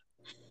sobriety.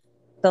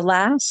 The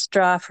last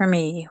straw for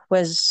me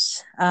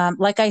was,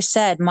 like I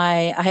said,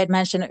 I had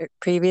mentioned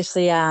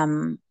previously,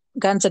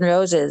 Guns N'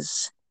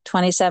 Roses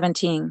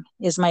 2017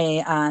 is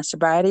my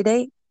sobriety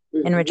date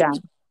in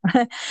Regina.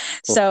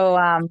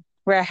 So,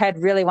 where I had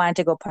really wanted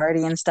to go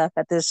party and stuff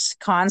at this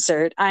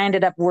concert, I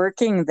ended up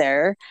working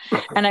there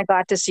and I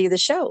got to see the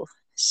show.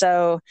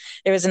 So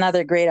it was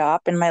another great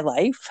op in my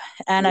life.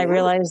 And I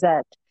realized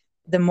that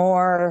the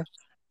more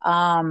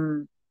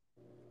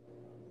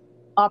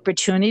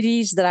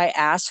opportunities that I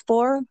asked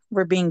for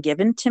were being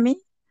given to me.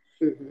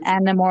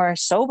 And the more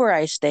sober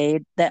I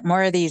stayed, that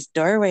more of these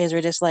doorways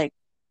were just like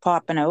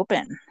popping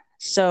open.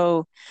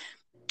 So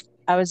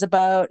I was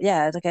about,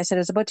 like I said,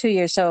 it was about 2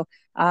 years. So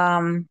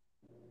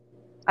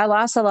I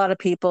lost a lot of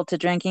people to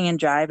drinking and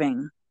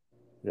driving.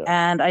 Yeah.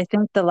 And I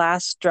think the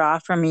last straw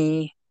for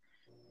me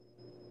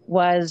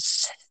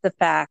was the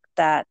fact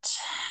that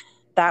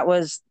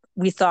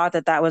we thought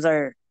that was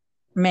our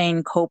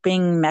main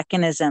coping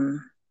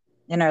mechanism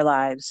in our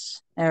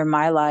lives, or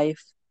my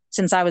life,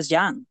 since I was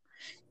young.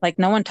 Like,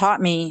 no one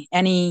taught me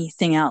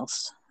anything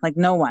else. Like,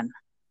 no one.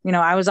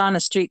 I was on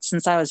the street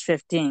since I was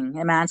 15,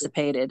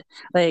 emancipated.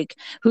 Like,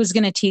 who's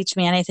going to teach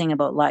me anything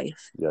about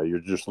life? Yeah,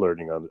 you're just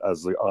learning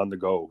on the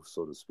go,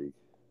 so to speak.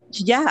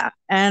 Yeah,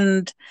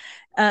 and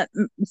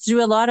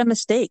through a lot of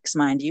mistakes,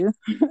 mind you.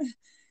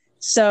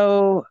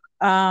 So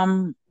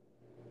when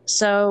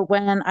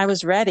I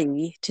was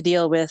ready to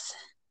deal with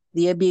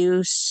the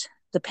abuse,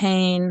 the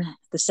pain,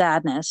 the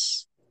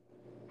sadness,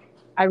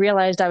 I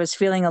realized I was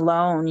feeling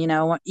alone,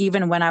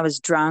 even when I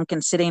was drunk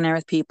and sitting there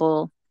with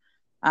people.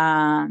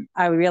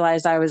 I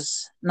realized I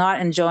was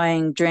not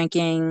enjoying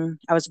drinking.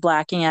 I was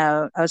blacking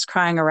out. I was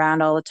crying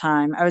around all the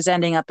time. I was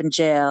ending up in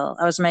jail.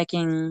 I was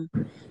making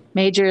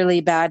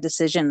majorly bad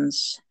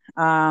decisions.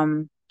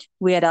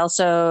 We had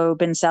also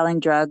been selling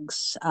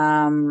drugs,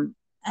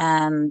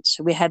 and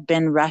we had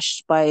been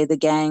rushed by the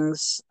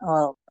gangs,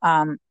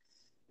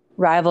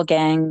 rival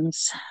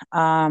gangs,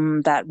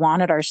 that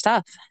wanted our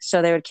stuff.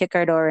 So they would kick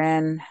our door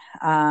in,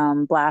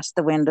 blast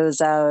the windows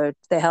out.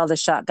 They held a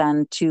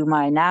shotgun to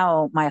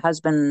my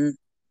husband,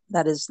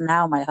 that is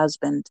now my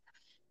husband,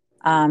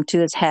 to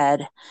his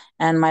head.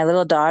 And my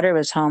little daughter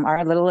was home,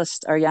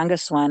 our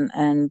youngest one.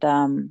 And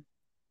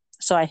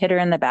so I hit her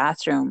in the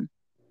bathroom,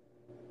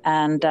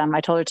 and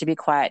I told her to be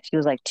quiet. She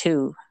was like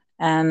 2.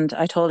 And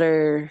I told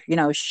her,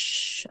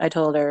 shh, I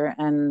told her,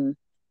 and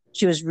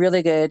she was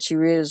really good. She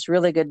was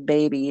really good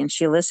baby, and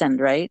she listened,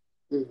 right?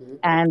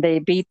 And they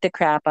beat the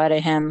crap out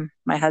of him.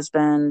 My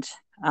husband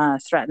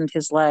threatened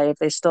his life.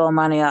 They stole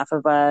money off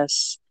of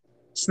us,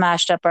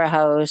 smashed up our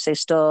house. They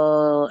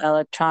stole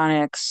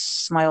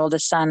electronics, my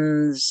oldest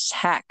son's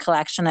hat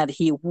collection that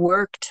he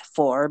worked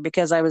for,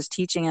 because I was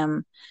teaching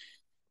him,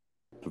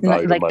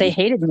 like, they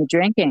hated me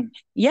drinking.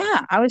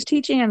 Yeah, I was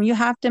teaching him, you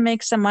have to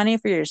make some money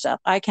for yourself.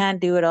 I can't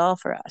do it all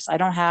for us. I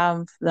don't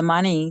have the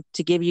money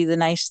to give you the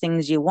nice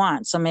things you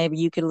want. So maybe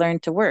you could learn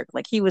to work.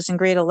 Like, he was in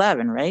grade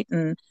 11, right?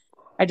 And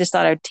I just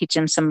thought I'd teach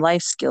him some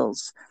life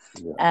skills.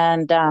 Yeah.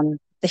 And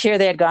here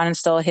they had gone and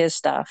stole his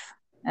stuff.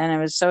 And it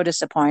was so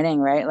disappointing,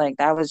 right? Like,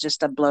 that was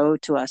just a blow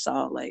to us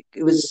all. Like,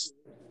 it was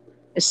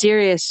a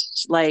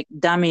serious, like,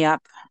 dummy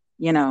up,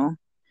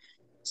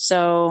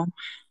 So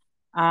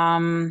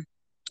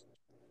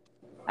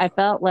I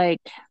felt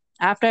like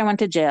after I went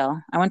to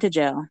jail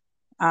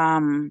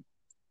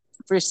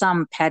for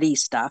some petty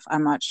stuff.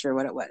 I'm not sure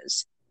what it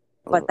was.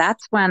 But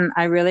that's when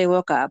I really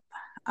woke up.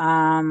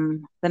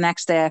 The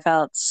next day I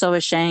felt so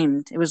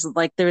ashamed. It was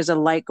like there was a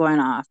light going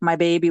off. My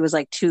baby was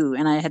like 2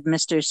 and I had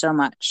missed her so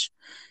much.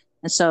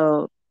 And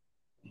so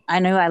I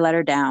knew I let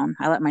her down.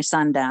 I let my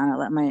son down. I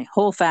let my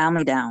whole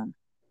family down.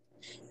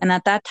 And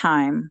at that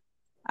time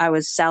I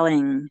was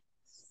selling,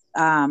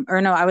 I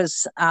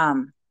was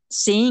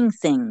seeing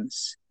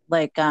things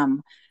like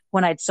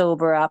when I'd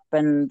sober up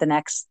and the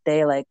next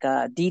day, like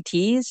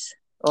DTs,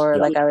 or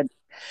like I would,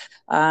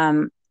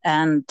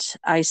 and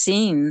I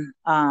seen,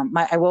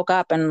 I woke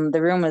up and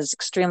the room was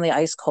extremely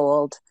ice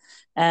cold,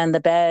 and the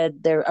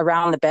bed there,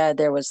 around the bed,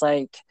 there was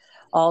like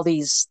all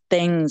these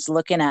things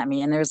looking at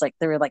me, and there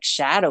were like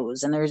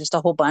shadows, and there was just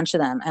a whole bunch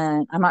of them.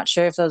 And I'm not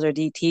sure if those are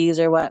DTs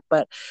or what,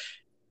 but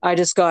I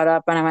just got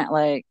up and I went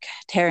like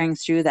tearing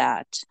through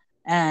that.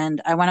 And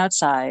I went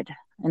outside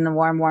in the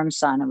warm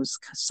sun. It was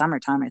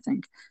summertime, I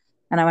think.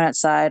 And I went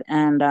outside,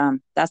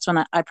 and that's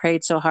when I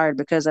prayed so hard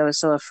because I was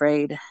so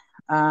afraid.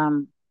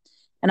 And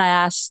I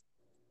asked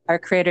our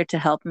Creator to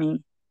help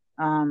me.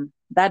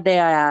 That day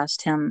I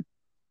asked him,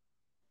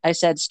 I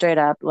said straight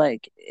up,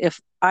 like, if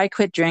I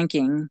quit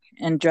drinking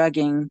and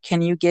drugging,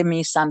 can you give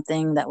me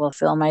something that will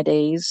fill my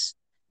days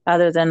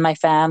other than my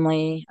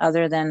family,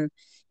 other than,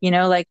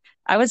 like,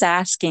 I was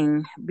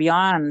asking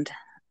beyond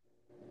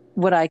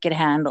what I could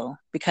handle,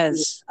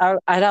 because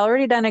I'd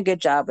already done a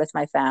good job with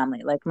my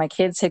family. Like, my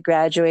kids had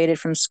graduated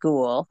from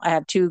school. I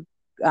have 2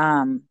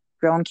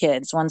 grown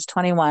kids. One's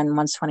 21,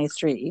 one's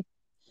 23.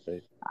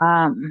 Right.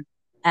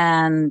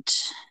 And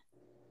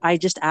I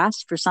just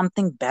asked for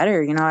something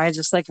better. You know, I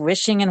just like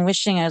wishing and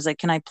wishing. I was like,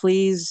 can I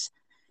please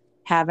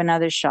have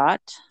another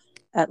shot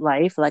at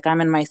life? Like, I'm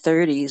in my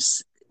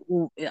 30s.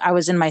 I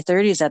was in my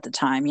 30s at the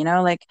time, you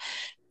know, like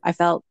I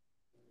felt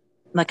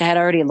like I had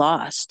already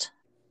lost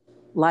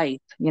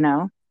life, you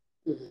know?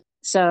 Mm-hmm.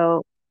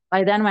 So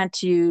I then went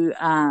to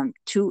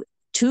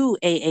two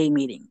AA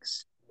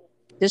meetings,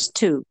 just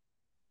two.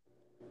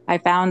 I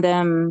found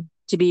them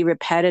to be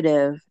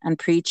repetitive and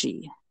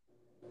preachy.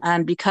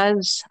 And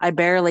because I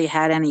barely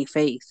had any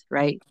faith,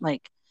 right?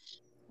 Like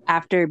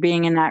after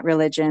being in that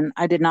religion,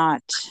 I did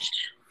not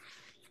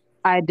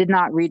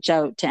reach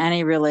out to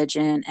any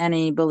religion,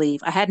 any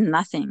belief. I had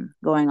nothing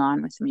going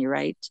on with me,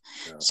 right?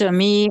 Yeah. So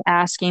me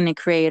asking the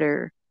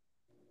creator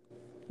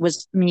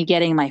was me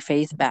getting my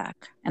faith back.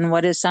 And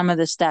what is some of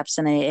the steps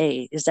in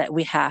AA is that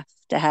we have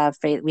to have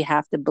faith. We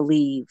have to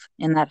believe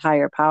in that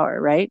higher power,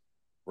 right?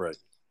 Right.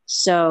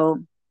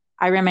 So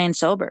I remained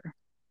sober.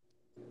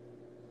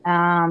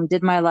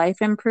 Did my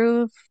life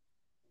improve?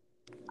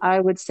 I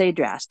would say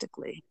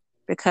drastically,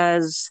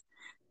 because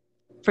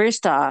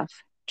first off,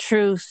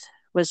 truth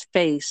was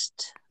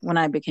faced when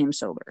I became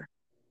sober.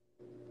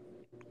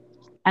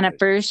 And at Right.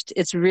 first,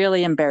 it's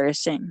really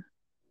embarrassing,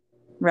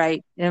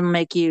 right? It'll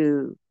make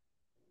you.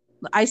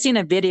 I seen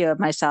a video of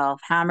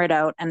myself hammered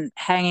out and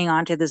hanging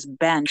onto this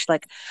bench.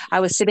 Like I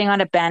was sitting on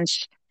a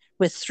bench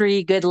with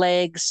three good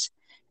legs,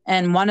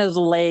 and one of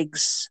the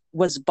legs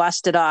was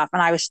busted off,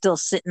 and I was still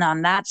sitting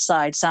on that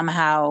side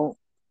somehow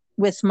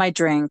with my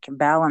drink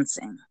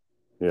balancing.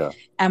 Yeah.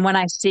 And when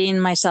I seen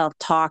myself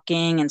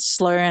talking and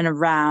slurring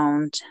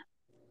around,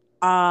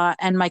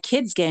 and my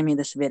kids gave me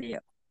this video,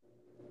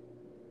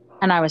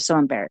 and I was so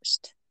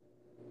embarrassed.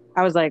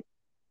 I was like,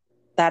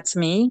 that's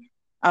me.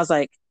 I was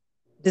like,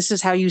 this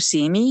is how you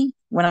see me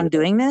when I'm Yeah.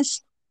 doing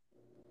this.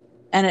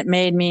 And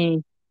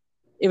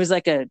it was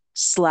like a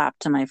slap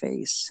to my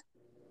face.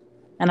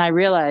 And I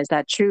realized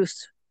that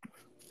truth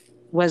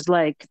was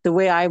like the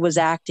way I was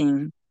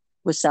acting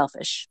was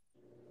selfish.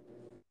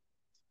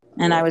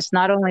 And Yeah. I was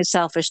not only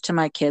selfish to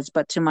my kids,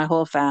 but to my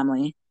whole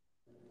family,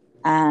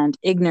 and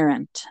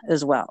ignorant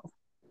as well.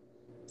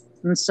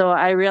 And so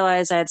I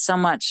realized I had so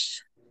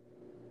much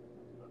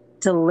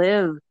to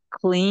live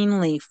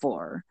cleanly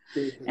for,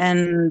 Mm-hmm.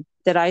 and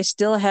that I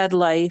still had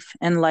life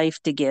and life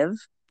to give.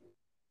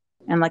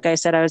 And like I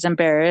said, I was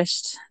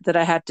embarrassed that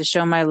I had to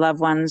show my loved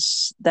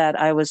ones that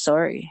I was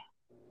sorry.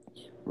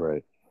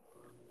 Right.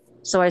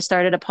 So I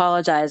started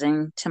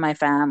apologizing to my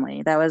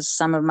family. That was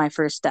some of my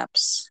first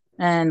steps.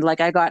 And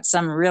like I got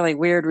some really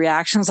weird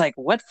reactions, like,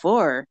 what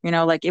for? You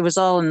know, like it was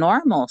all a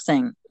normal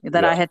thing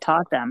that I Yeah. had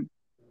taught them.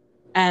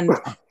 And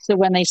so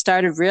when they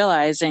started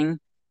realizing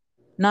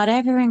not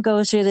everyone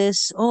goes through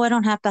this, oh, I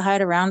don't have to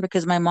hide around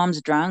because my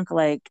mom's drunk.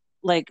 Like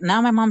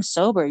now my mom's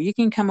sober. You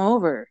can come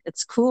over.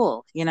 It's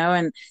cool, you know,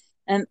 and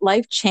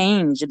life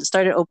changed. It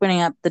started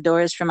opening up the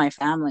doors for my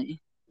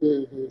family.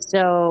 Mm-hmm.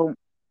 So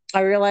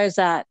I realized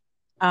that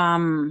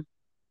the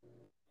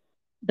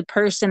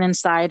person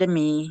inside of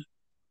me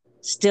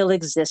still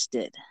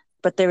existed,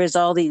 but there was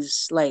all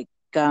these like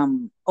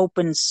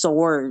open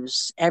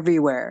sores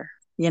everywhere,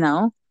 you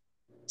know?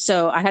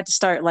 So I had to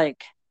start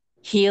like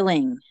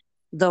healing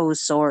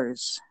those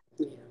sores.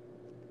 Yeah.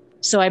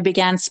 So I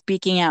began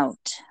speaking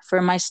out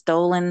for my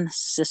stolen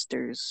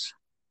sisters.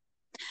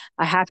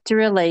 I have to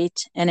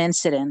relate an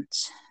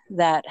incident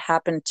that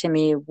happened to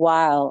me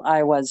while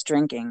I was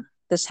drinking.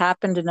 This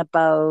happened in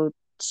about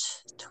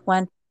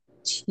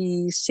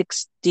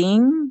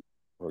 2016,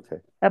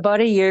 Okay. about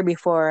a year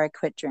before I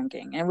quit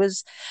drinking. It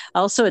was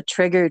also a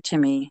trigger to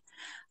me.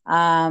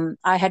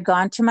 I had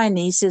gone to my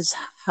niece's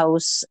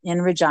house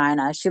in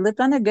Regina. She lived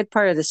on a good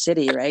part of the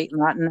city, right?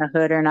 Not in the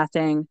hood or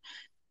nothing.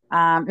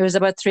 It was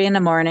about 3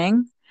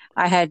 a.m.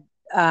 I had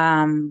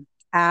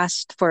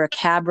asked for a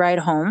cab ride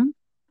home,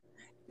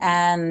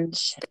 and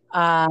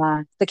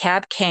the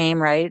cab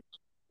came, right,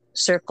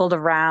 circled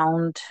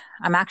around.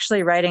 I'm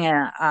actually writing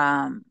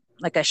a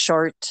like a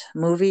short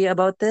movie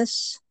about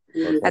this.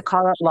 Mm-hmm. I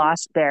call it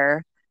Lost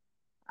Bear.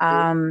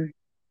 And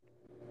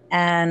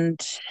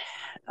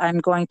I'm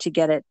going to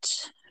get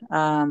it.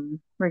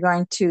 We're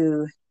going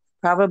to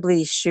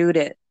probably shoot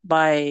it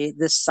by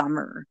this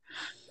summer.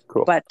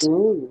 Cool. But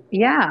Ooh.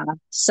 yeah,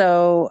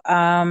 so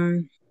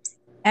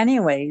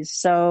anyways,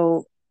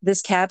 so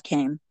this cab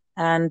came,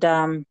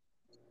 and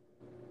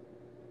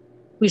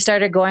we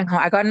started going home.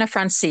 I got in the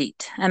front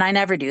seat, and I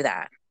never do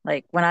that.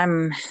 Like when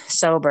I'm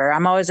sober,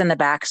 I'm always in the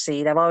back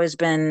seat. I've always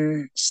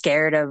been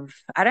scared of,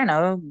 I don't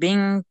know,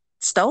 being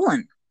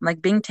stolen,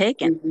 like being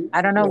taken. Mm-hmm.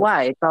 I don't know Yeah.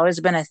 why. It's always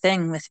been a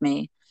thing with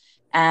me.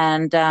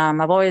 And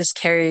I've always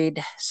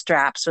carried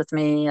straps with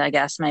me, I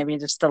guess, maybe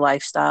just the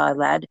lifestyle I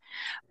led.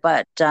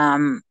 But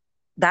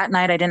that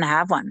night I didn't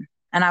have one,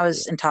 and I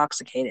was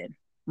intoxicated.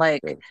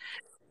 Like,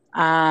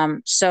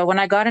 so when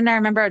I got in there, I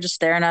remember I was just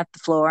staring at the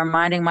floor,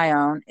 minding my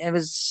own. It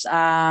was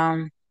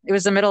It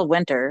was the middle of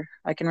winter.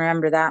 I can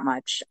remember that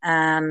much.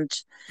 And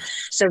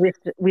so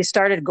we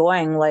started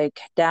going like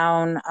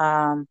down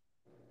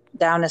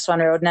this one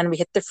road, and then we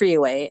hit the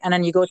freeway, and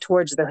then you go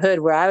towards the hood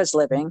where I was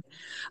living.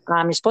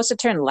 You're supposed to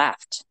turn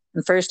left.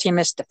 And first he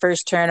missed the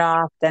first turn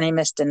off, then he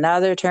missed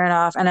another turn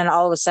off, and then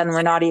all of a sudden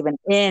we're not even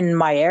in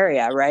my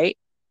area, right?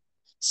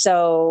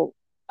 So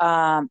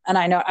and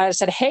I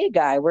said, "Hey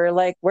guy, we're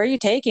like, where are you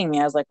taking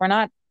me?" I was like,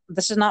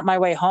 this is not my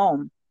way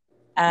home.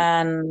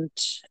 And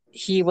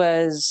he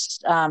was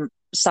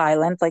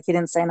silent, like he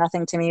didn't say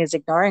nothing to me, he was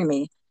ignoring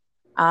me.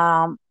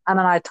 And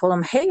then I told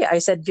him, "Hey," I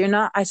said,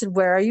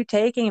 "Where are you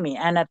taking me?"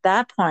 And at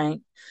that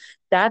point,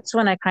 that's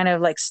when I kind of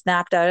like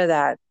snapped out of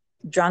that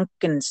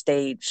drunken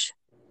stage.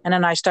 And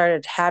then I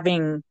started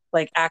having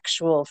like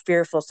actual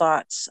fearful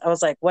thoughts. I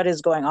was like, what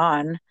is going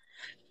on?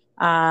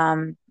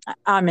 I'm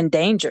in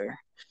danger.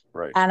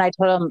 Right. And I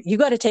told him, "You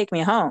got to take me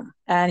home."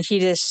 And he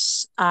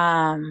just,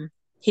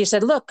 he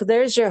said, "Look,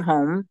 there's your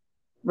home,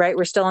 right?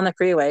 We're still on the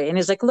freeway." And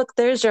he's like, "Look,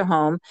 there's your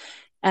home."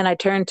 And I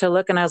turned to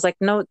look, and I was like,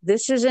 "No,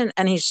 this isn't."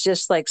 And he's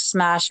just like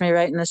smashed me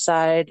right in the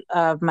side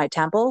of my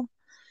temple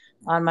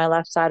on my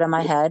left side of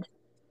my head.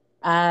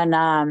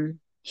 And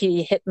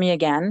he hit me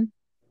again.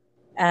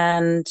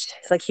 And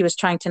like he was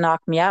trying to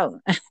knock me out.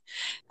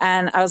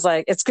 And I was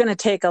like, "It's going to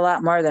take a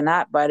lot more than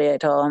that, buddy," I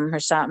told him, or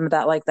something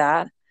like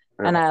that.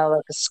 Yeah. And I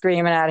was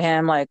screaming at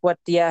him, like, "What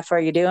the F are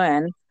you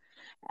doing?"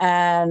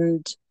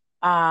 And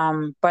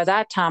by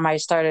that time I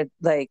started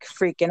like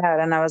freaking out,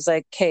 and I was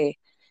like, "Okay,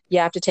 you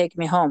have to take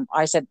me home."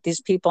 I said,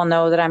 "These people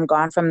know that I'm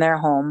gone from their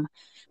home.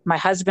 My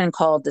husband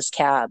called this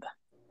cab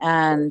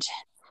and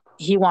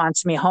he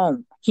wants me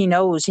home. He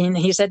knows."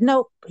 He said,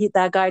 "Nope."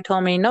 That guy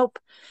told me, "Nope,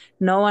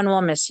 no one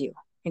will miss you."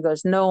 He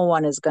goes, "No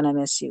one is going to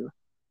miss you."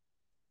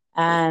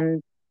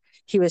 And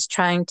he was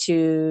trying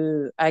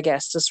to, I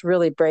guess, just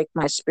really break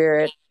my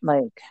spirit,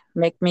 like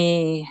make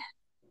me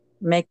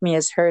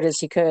as hurt as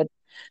he could.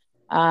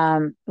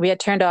 We had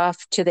turned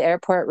off to the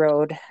airport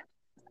road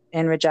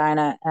in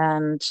Regina,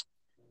 and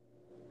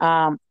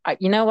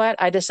you know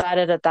what? I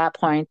decided at that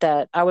point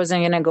that I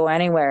wasn't going to go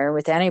anywhere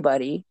with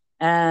anybody,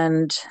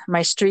 and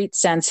my street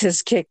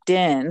senses kicked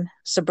in.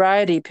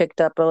 Sobriety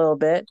picked up a little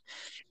bit,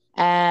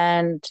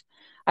 and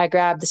I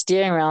grabbed the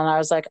steering wheel, and I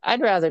was like, "I'd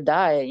rather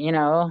die,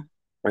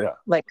 Yeah.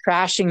 like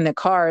crashing the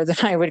car than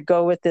I would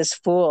go with this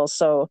fool."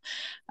 So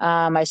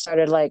I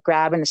started like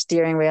grabbing the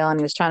steering wheel, and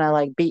he was trying to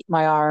like beat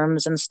my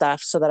arms and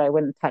stuff so that I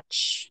wouldn't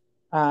touch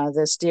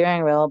the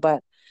steering wheel,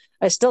 but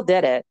I still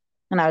did it.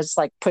 And I was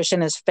like pushing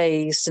his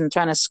face and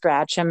trying to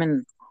scratch him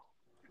and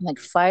like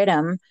fight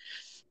him.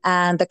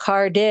 And the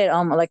car did,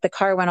 like the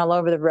car went all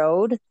over the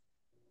road,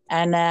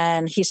 and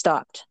then he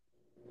stopped.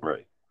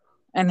 Right.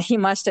 And he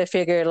must have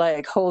figured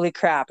like, holy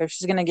crap, if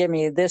she's going to give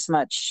me this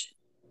much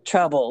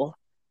trouble,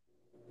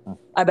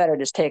 I better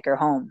just take her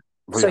home.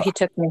 So he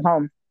took me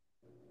home.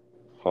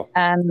 Huh.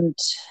 And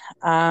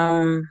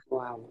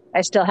Wow.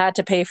 I still had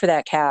to pay for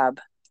that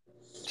cab.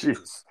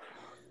 Jeez.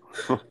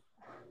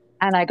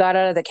 And I got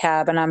out of the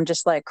cab, and I'm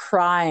just like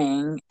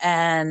crying.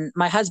 And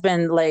my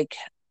husband like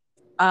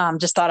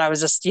just thought I was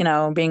just,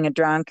 being a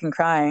drunk and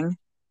crying.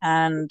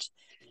 And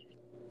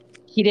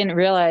he didn't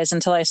realize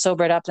until I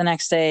sobered up the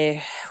next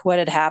day what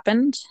had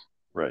happened.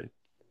 Right.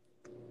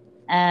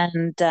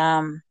 And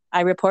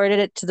I reported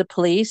it to the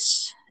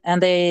police.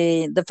 And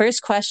the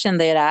first question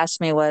they had asked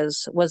me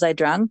was I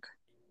drunk?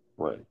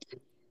 Right.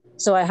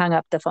 So I hung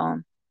up the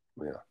phone.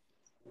 Yeah.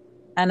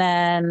 And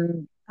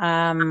then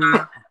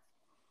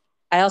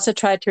I also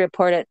tried to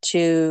report it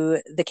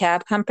to the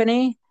cab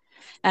company,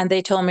 and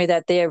they told me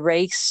that they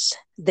erase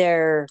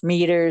their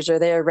meters, or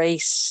they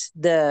erase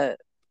the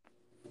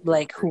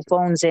like who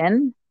phones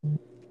in.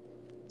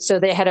 So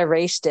they had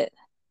erased it,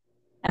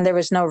 and there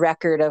was no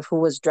record of who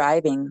was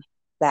driving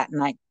that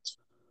night.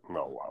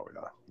 Oh wow,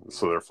 yeah.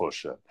 So they're full of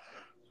shit.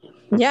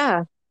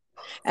 Yeah.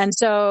 And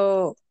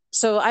so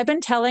I've been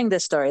telling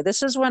this story.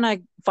 This is when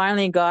I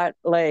finally got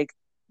like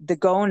the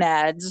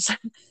gonads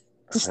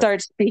to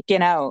start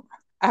speaking out.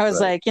 I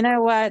was like, you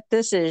know what?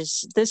 This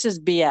is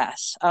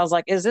BS. I was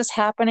like, is this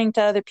happening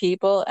to other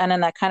people? And then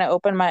that kind of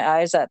opened my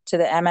eyes up to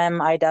the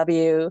MMIP,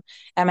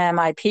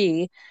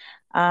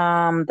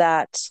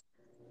 that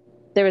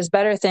there was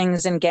better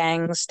things in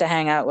gangs to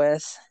hang out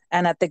with,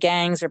 and that the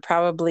gangs are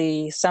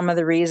probably some of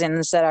the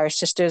reasons that our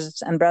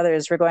sisters and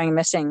brothers were going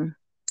missing.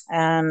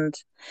 And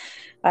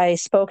I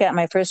spoke at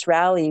my first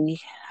rally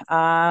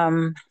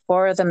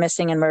for the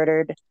missing and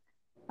murdered.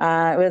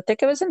 I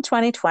think it was in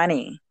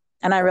 2020.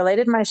 And I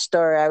related my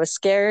story. I was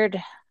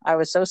scared. I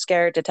was so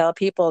scared to tell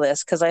people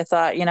this because I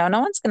thought, no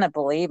one's going to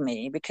believe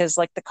me, because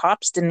like the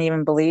cops didn't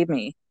even believe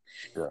me.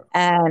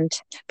 Yeah.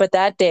 But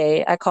that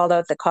day I called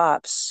out the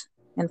cops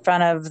in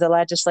front of the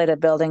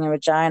legislative building in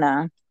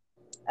Regina.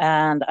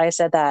 And I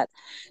said that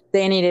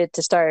they needed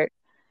to start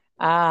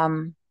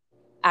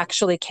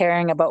actually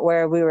caring about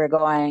where we were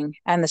going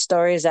and the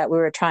stories that we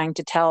were trying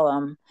to tell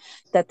them,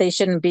 that they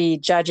shouldn't be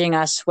judging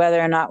us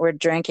whether or not we're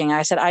drinking.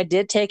 I said, I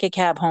did take a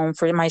cab home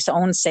for my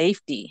own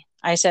safety.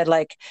 I said,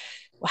 like,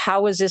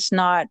 how was this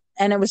not?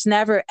 And it was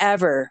never,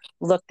 ever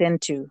looked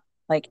into.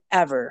 like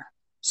ever.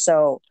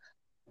 So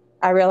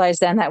I realized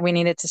then that we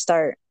needed to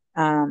start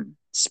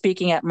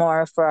speaking up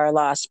more for our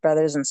lost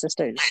brothers and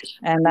sisters.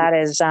 And that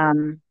is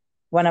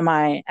one of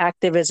my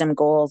activism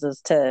goals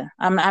is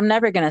I'm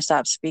never going to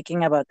stop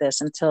speaking about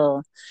this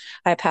until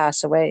I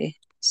pass away.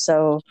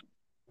 So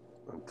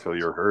until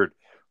you're heard.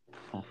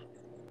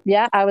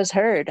 yeah, I was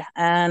heard.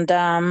 And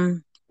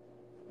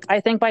I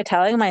think by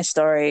telling my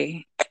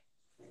story,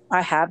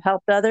 I have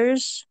helped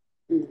others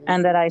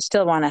and that I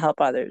still want to help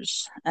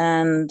others.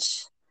 And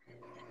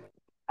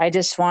I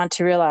just want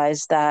to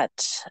realize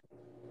that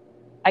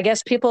I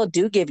guess people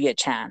do give you a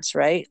chance,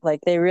 right?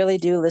 Like they really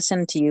do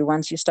listen to you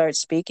once you start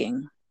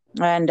speaking.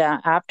 And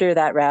after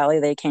that rally,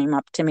 they came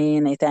up to me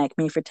and they thanked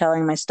me for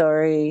telling my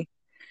story.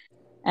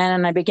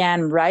 And I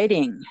began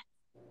writing.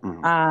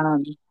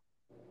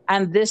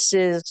 And this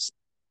is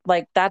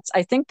like,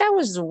 I think that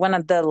was when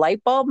the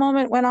light bulb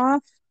moment went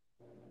off.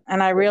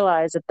 And I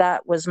realized that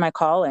that was my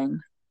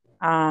calling,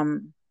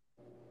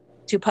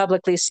 to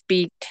publicly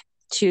speak,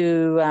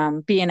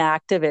 to be an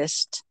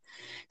activist.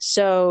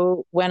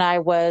 So when I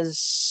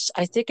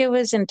think it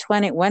was in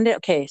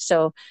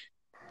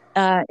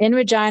in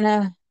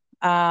Regina,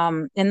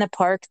 in the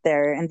park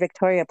there, in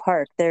Victoria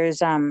Park,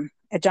 there's a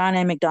John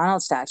A.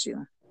 Macdonald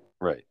statue.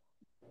 Right.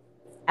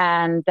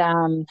 And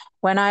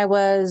when I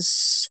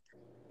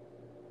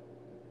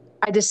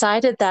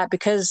decided that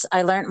because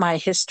I learned my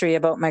history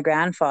about my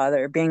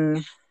grandfather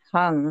being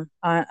hung,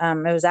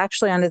 it was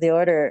actually under the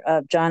order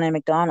of John A.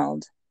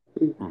 Macdonald.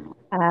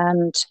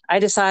 And I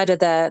decided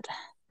that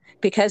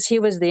because he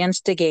was the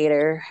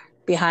instigator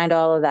behind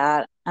all of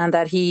that, and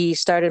that he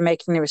started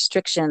making the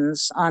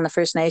restrictions on the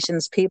First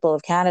Nations people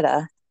of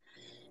Canada,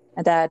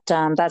 that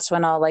that's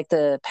when all like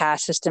the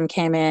pass system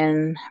came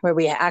in, where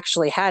we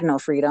actually had no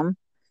freedom.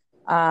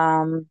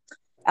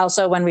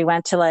 Also, when we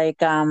went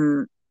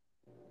to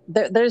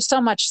there's so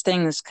much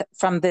things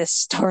from this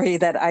story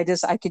that I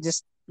could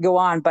just go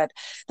on, but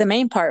the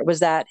main part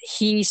was that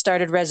he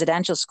started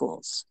residential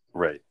schools.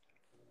 Right.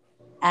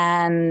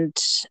 And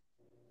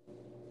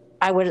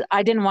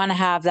I didn't want to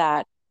have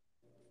that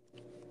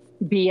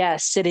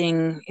BS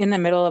sitting in the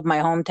middle of my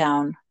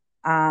hometown,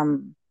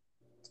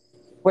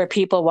 where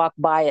people walk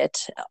by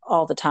it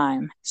all the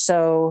time.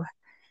 So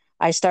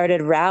I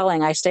started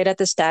rallying. I stayed at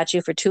the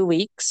statue for 2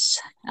 weeks.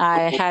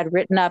 I had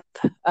written up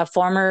a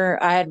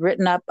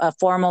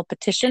formal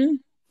petition.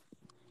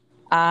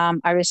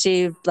 I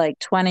received like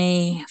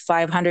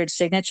 2,500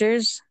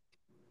 signatures,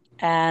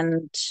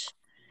 and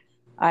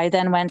I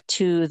then went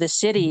to the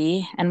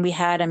city and we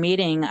had a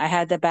meeting. I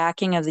had the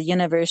backing of the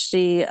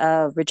University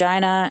of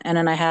Regina, and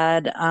then I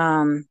had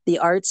the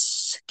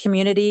arts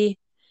community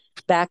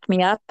back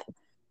me up.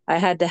 I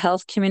had the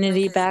health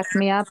community back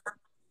me up.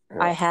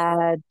 Yeah. I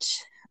had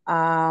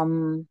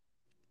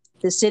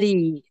the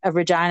city of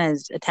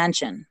Regina's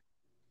attention.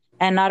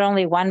 And not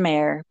only one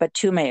mayor, but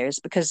two mayors,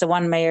 because the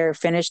one mayor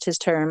finished his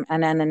term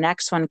and then the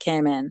next one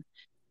came in.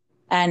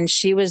 And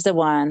she was the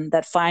one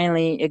that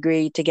finally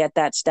agreed to get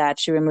that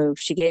statue removed.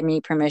 She gave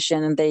me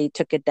permission and they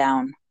took it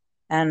down.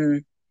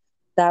 And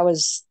that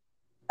was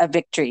a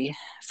victory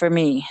for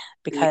me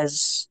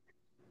because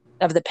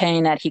of the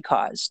pain that he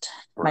caused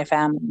my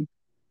family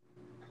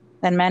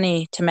and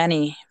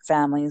many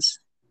families.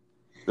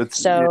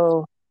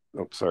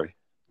 Sorry.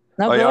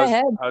 No, go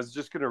ahead. I was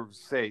just going to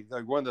say,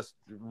 like, one of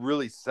the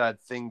really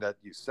sad thing that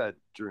you said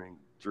during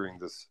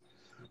this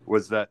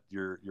was that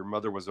your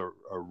mother was a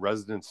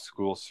residence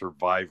school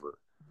survivor,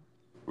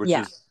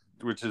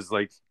 which is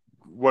like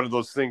one of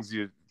those things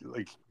you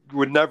like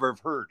would never have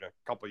heard a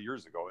couple of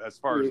years ago. As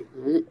far as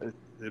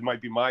it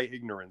might be my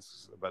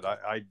ignorance, but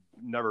I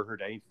never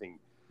heard anything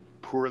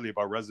poorly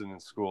about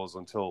residence schools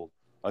until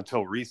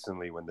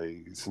recently,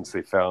 since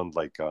they found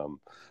like a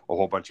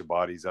whole bunch of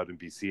bodies out in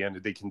BC, and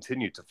they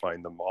continue to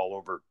find them all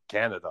over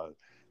Canada.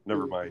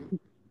 Never mind.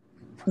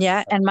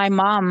 Yeah, and my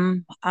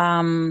mom,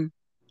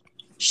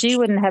 she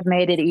wouldn't have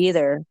made it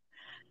either.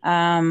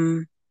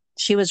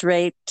 She was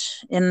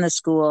raped in the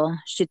school.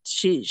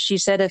 She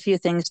said a few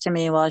things to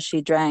me while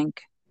she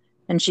drank,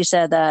 and she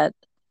said that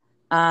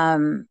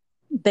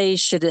they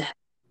should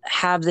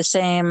have the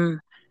same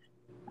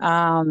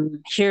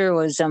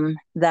heroism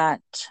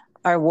that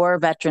our war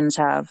veterans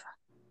have,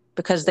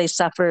 because they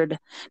suffered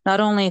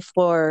not only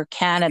for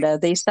Canada,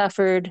 they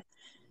suffered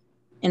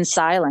in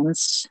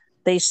silence.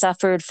 They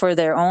suffered for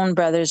their own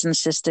brothers and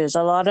sisters.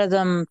 A lot of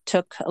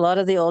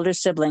the older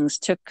siblings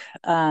took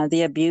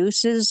the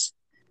abuses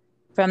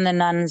from the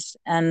nuns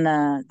and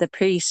the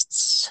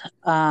priests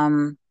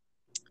in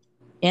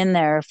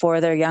there for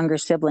their younger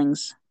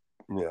siblings.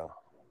 Yeah.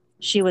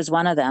 She was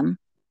one of them,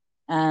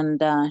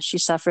 and she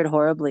suffered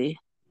horribly.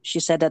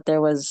 She said that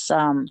there was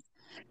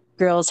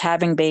girls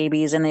having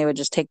babies and they would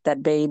just take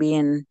that baby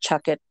and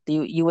chuck it.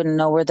 You wouldn't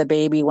know where the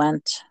baby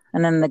went.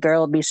 And then the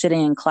girl would be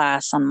sitting in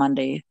class on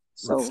Monday.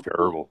 So that's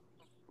terrible.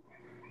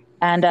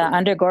 And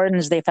under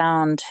Gordon's, they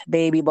found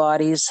baby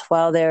bodies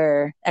while they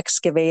were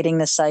excavating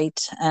the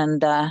site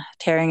and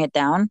tearing it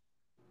down.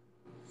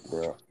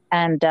 Yeah.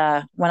 And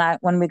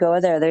when we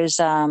go there, there's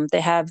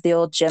they have the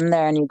old gym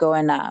there, and you go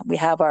and we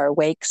have our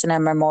wakes and our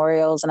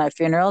memorials and our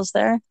funerals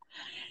there,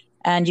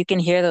 and you can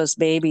hear those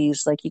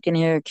babies, like you can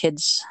hear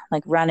kids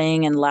like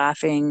running and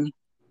laughing.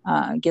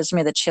 It gives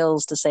me the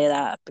chills to say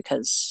that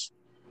because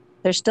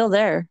they're still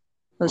there.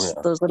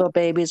 Those little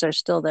babies are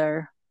still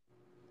there.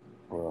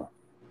 Yeah.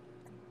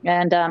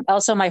 And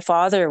also, my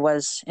father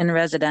was in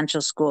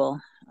residential school.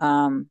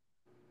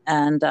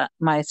 And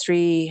my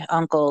three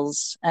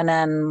uncles, and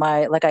then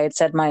like I had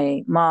said,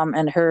 my mom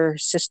and her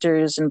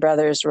sisters and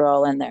brothers were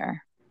all in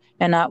there,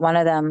 and not one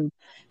of them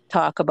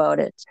talk about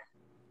it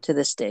to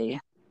this day.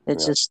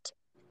 It's just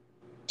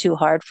too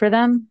hard for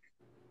them.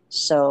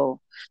 So,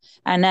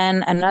 and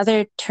then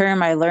another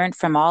term I learned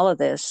from all of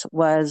this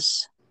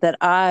was that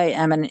I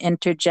am an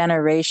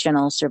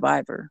intergenerational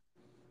survivor,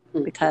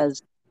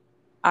 because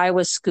I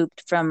was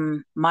scooped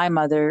from my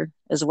mother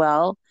as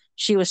well.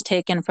 She was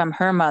taken from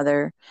her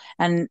mother,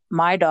 and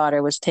my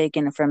daughter was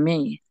taken from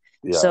me.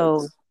 Yeah,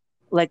 so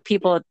like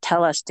people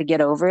tell us to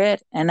get over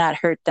it, and that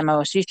hurt the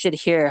most. You should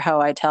hear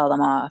how I tell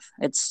them off.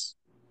 It's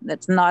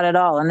not at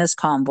all in this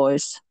calm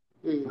voice.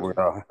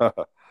 Yeah.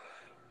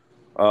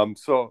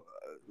 So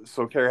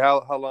Kerry,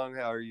 how long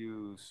are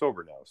you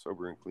sober now?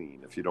 Sober and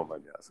clean, if you don't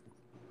mind me asking.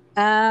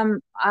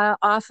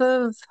 Off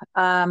of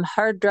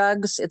hard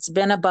drugs, it's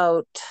been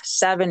about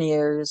 7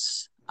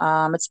 years.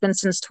 It's been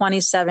since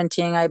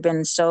 2017 I've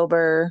been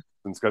sober.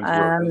 Since Guns N'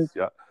 Roses,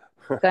 yeah.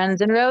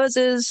 Guns N'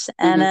 Roses.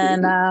 And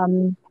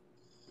then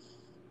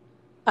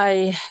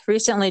I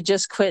recently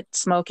just quit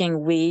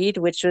smoking weed,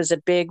 which was a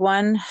big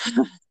one.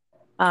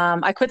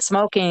 I quit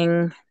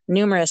smoking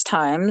numerous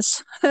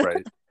times.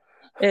 Right.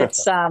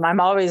 It's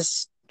I'm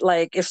always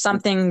like, if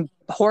something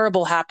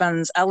horrible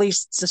happens, at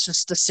least it's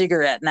just a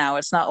cigarette now.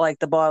 It's not like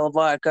the bottle of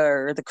vodka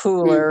or the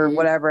cooler or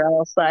whatever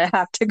else I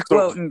have to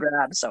go out and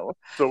grab. So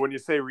when you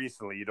say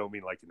recently, you don't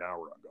mean like an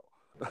hour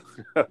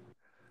ago.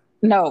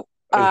 No.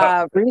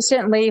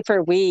 Recently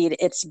for weed,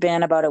 it's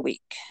been about a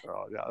week.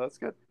 Oh yeah, that's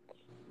good.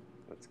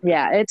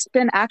 Yeah, it's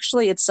been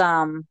it's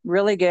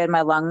really good.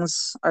 My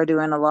lungs are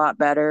doing a lot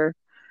better.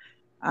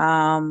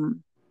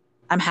 I'm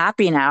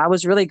happy now. I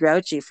was really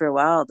grouchy for a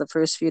while, the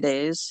first few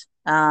days.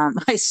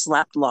 I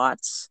slept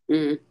lots.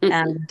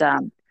 And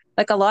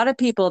like a lot of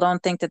people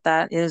don't think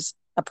that is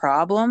a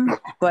problem,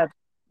 but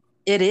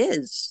it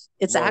is.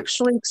 It's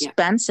actually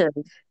expensive,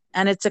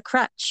 and it's a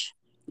crutch.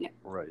 Yeah.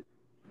 Right.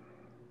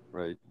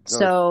 No.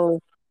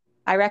 So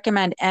I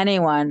recommend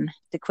anyone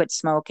to quit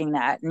smoking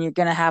that, and you're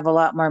going to have a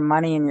lot more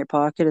money in your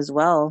pocket as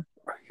well.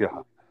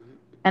 Yeah.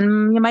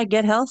 And you might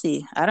get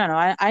healthy. I don't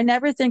know. I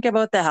never think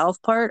about the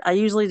health part. I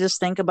usually just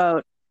think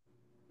about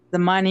the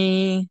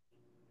money,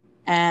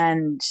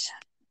 and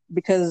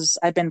because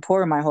I've been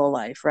poor my whole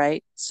life,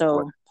 right?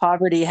 So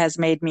poverty has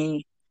made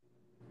me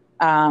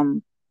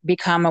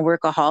become a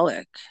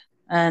workaholic.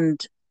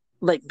 And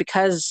like,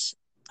 because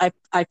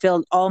I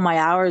filled all my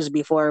hours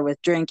before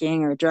with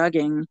drinking or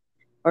drugging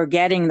or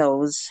getting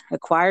those,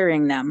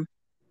 acquiring them.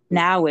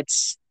 Now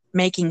it's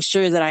making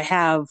sure that I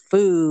have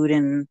food,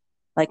 and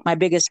like my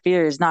biggest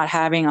fear is not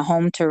having a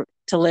home to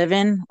live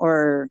in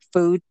or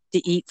food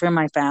to eat for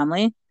my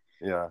family.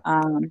 Yeah.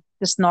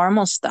 Just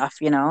normal stuff,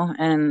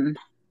 and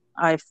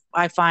I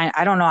find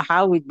I don't know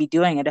how we'd be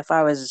doing it if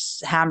I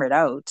was hammered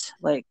out.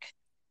 Like,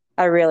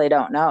 I really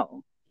don't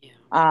know.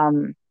 Yeah.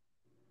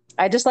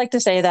 I just like to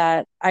say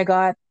that I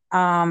got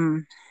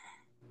my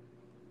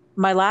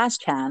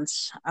last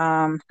chance.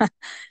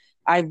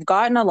 I've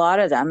gotten a lot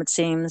of them, it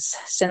seems,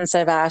 since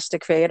I've asked the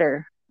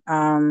creator.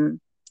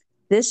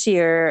 This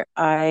year,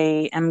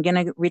 I am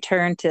going to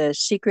return to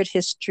Secret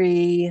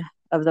History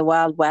of the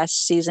Wild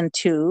West Season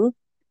 2.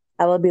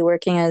 I will be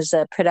working as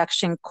a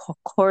production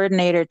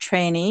coordinator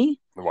trainee.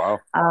 Wow.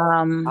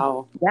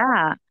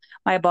 Yeah.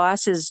 My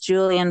boss is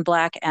Julian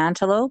Black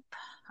Antelope.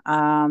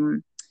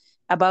 It's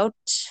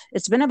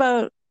been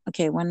about,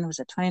 when was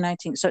it?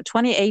 2019. So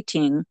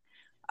 2018,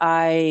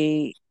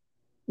 I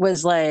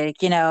was like,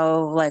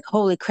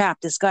 holy crap,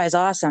 this guy's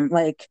awesome.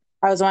 Like,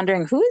 I was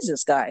wondering, who is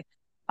this guy?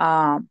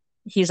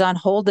 He's on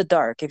Hold the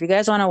Dark. If you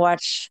guys want to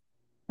watch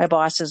my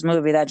boss's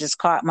movie that just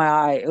caught my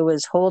eye, it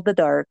was Hold the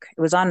Dark.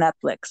 It was on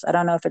Netflix. I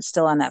don't know if it's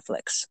still on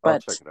Netflix, but I'll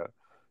check it out.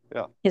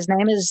 Yeah. His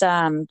name is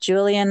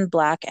Julian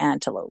Black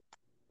Antelope.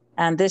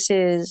 And this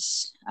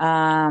is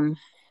my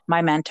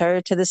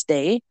mentor to this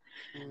day.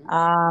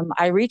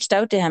 I reached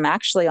out to him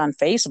actually on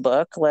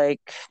Facebook.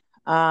 Like,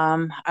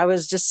 I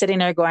was just sitting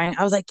there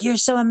I was like, you're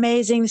so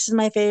amazing. This is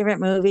my favorite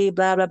movie,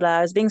 blah, blah, blah.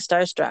 I was being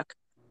starstruck.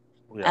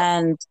 Yeah.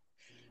 And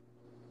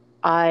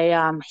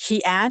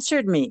he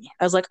answered me.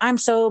 I was like, I'm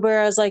sober.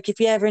 I was like,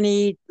 if you ever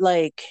need,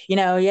 you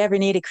ever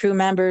need a crew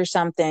member or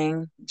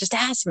something, just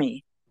ask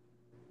me.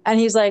 And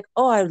he's like,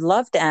 oh, I'd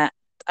love that.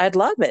 I'd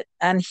love it.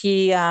 And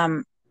he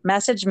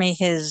messaged me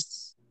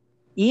his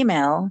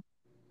email.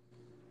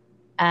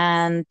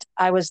 And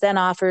I was then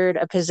offered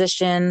a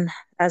position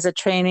as a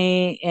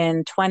trainee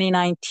in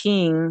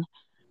 2019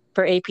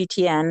 for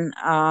APTN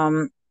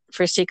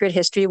for Secret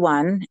History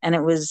 1. And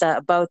it was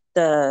about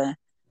the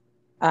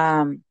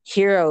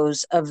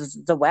heroes of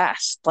the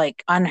West,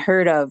 like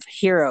unheard of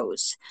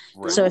heroes.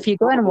 Right. So if you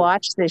go and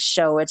watch this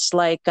show, it's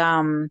like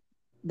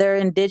they're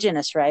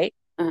indigenous, right?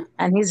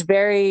 And he's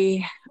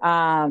very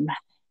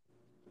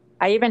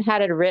I even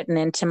had it written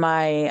into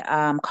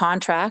my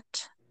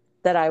contract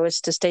that I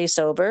was to stay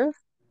sober.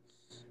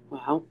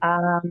 Wow.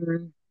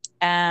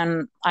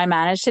 And I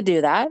managed to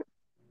do that.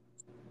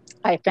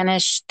 I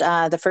finished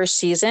the first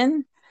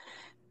season,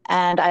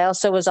 and I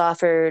also was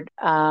offered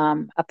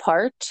a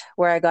part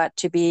where I got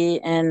to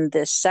be in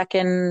the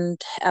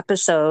second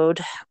episode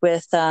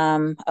with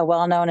a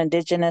well-known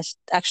Indigenous,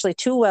 actually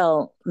two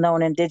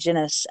well-known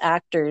Indigenous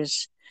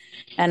actors,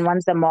 and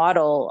one's the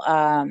model.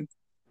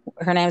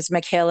 Her name's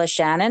Michaela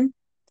Shannon.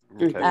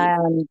 Okay.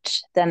 And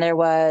then there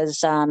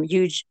was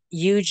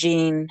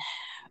Eugene.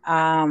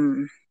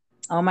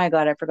 Oh my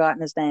God, I've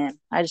forgotten his name.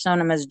 I just know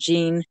him as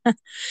Gene.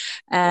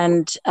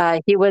 And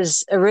he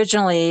was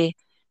originally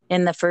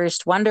in the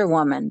first Wonder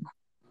Woman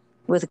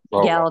with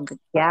Gal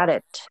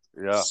Gadot.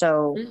 Yeah.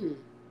 So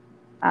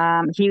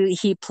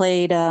he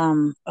played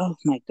oh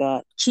my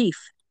God, Chief.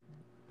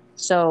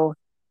 So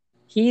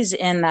he's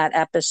in that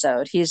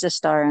episode. He's a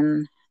star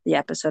in the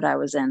episode I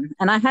was in,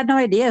 and I had no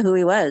idea who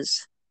he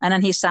was. And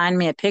then he signed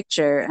me a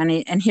picture,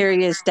 and here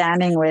he is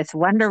standing with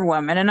Wonder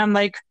Woman, and I'm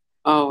like,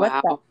 oh what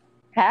wow. the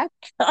heck?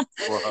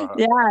 Wow.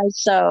 Yeah,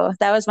 so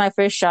that was my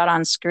first shot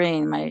on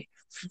screen, my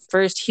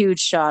first huge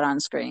shot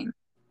on screen.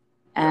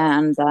 Yeah.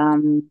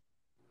 And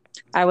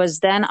I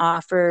was then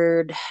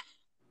offered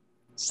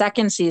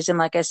second season,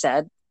 like I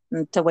said,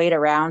 to wait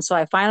around. So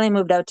I finally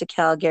moved out to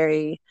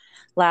Calgary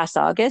last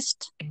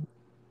August,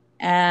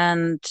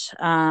 and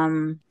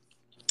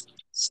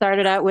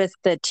started out with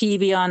the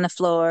TV on the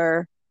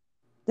floor,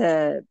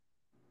 the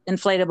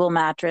inflatable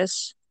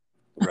mattress.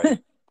 Right.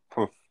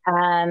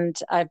 And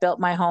I built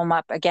my home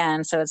up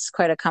again. So it's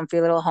quite a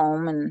comfy little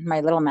home and my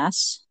little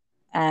mess.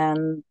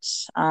 And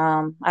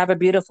I have a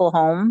beautiful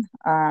home.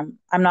 I'm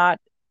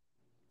not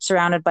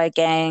surrounded by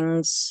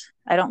gangs.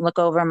 I don't look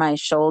over my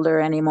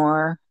shoulder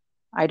anymore.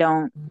 I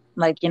don't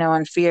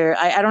in fear.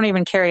 I don't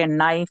even carry a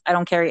knife. I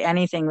don't carry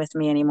anything with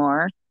me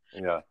anymore.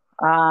 Yeah.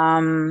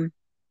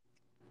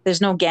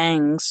 There's no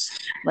gangs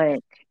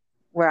like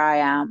where I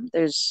am.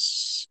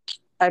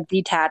 I've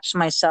detached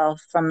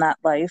myself from that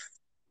life,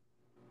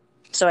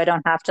 so I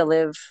don't have to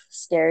live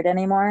scared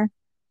anymore.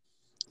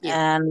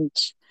 Yeah. And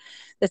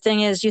the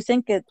thing is, you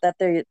think that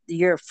they're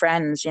your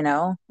friends,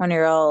 when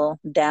you're all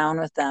down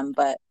with them,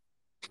 but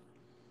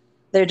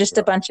they're just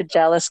a bunch of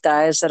jealous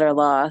guys that are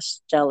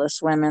lost,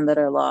 jealous women that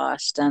are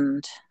lost.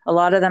 And a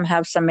lot of them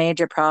have some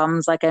major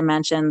problems. Like I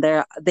mentioned,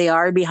 they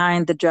are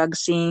behind the drug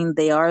scene.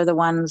 They are the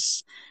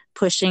ones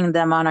pushing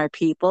them on our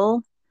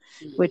people,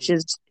 which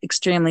is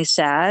extremely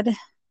sad.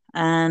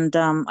 And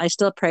I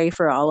still pray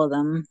for all of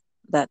them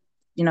that,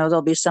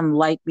 there'll be some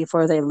light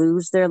before they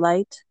lose their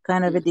light,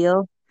 kind of a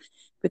deal.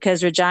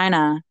 Because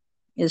Regina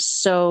is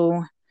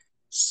so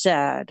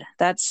sad.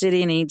 That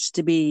city needs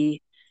to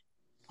be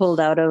pulled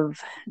out of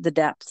the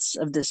depths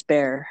of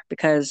despair,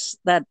 because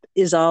that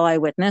is all I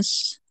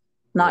witness,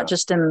 not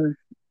just in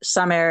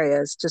some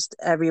areas, just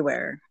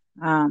everywhere.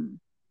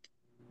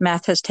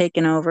 Meth has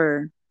taken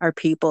over our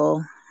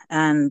people,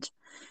 and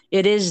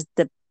it is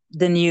the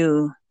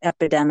new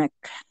epidemic.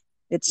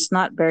 It's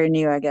not very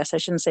new, I guess. I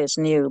shouldn't say it's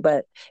new,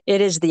 but it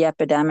is the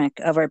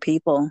epidemic of our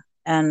people.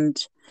 And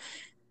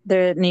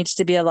there needs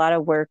to be a lot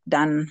of work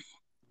done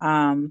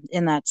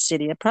in that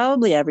city,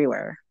 probably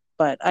everywhere.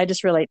 But I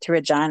just relate to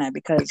Regina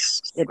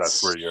because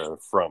that's where you're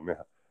from.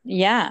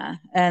 Yeah.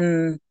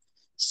 And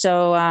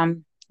so,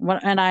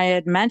 and I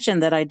had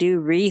mentioned that I do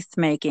wreath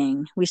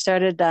making. We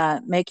started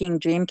making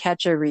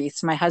Dreamcatcher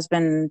wreaths. My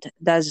husband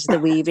does the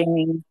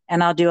weaving,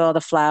 and I'll do all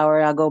the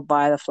flower. I'll go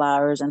buy the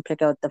flowers and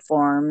pick out the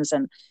forms.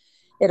 And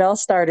it all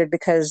started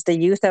because the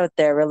youth out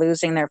there were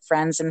losing their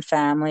friends and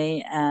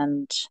family,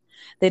 and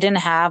they didn't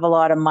have a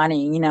lot of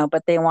money,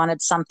 but they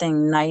wanted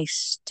something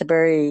nice to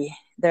bury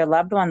their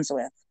loved ones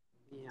with.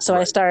 Yeah. So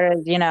I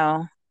started,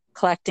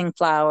 collecting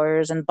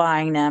flowers and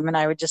buying them, and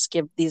I would just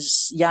give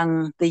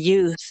the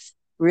youth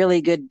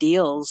really good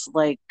deals,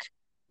 like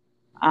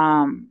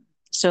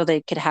so they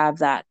could have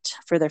that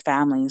for their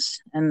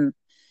families. And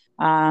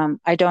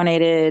I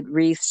donated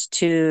wreaths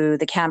to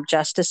the Camp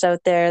Justice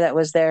out there that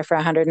was there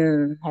for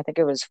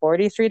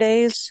 43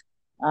 days.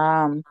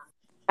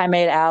 I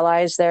made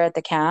allies there at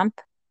the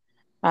camp.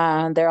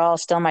 They're all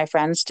still my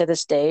friends to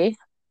this day.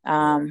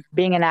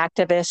 Being an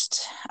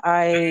activist,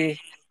 I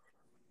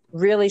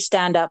really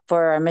stand up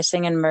for our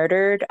missing and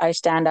murdered. I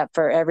stand up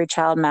for Every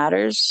Child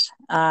Matters.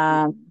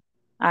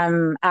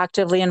 I'm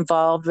actively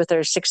involved with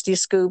our 60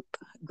 Scoop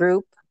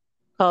group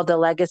called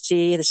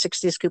the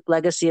 60 Scoop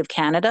Legacy of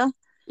Canada.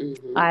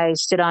 Mm-hmm. I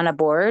sit on a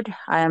board.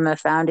 I am a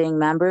founding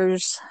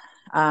members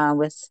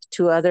with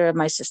two other of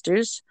my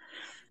sisters.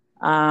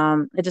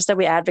 It's just that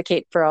we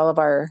advocate for all of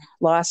our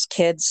lost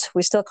kids.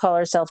 We still call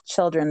ourselves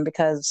children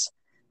because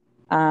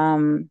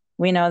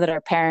we know that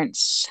our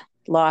parents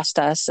lost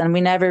us and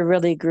we never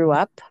really grew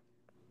up.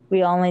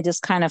 we only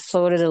just kind of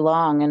floated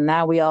along, and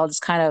now we all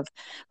just kind of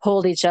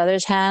hold each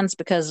other's hands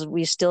because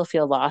we still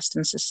feel lost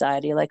in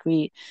society, like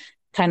we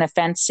kind of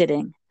fence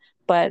sitting.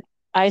 But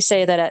I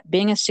say that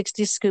being a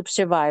 60 scoop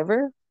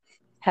survivor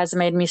has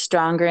made me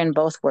stronger in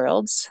both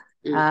worlds.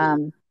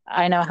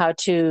 I know how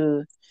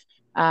to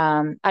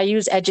I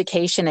use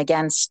education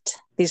against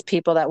these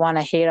people that want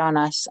to hate on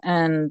us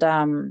and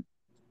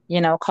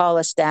call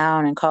us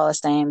down and call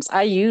us names.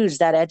 I use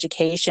that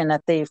education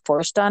that they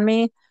forced on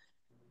me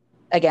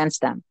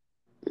against them.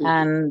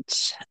 And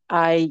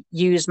I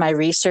use my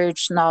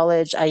research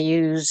knowledge. I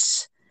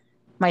use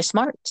my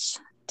smarts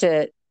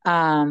to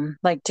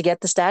to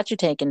get the statue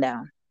taken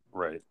down.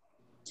 Right.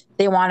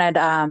 They wanted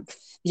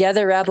the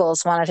other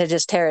rebels wanted to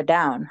just tear it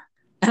down.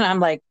 And I'm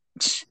like,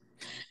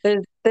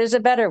 there's a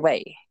better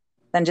way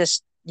than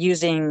just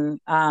using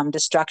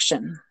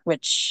destruction,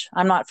 which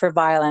I'm not for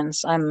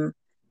violence.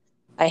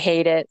 I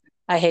hate it.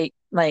 I hate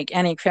like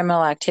any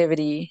criminal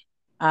activity.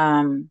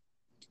 And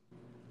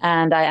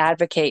I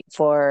advocate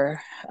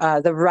for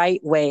the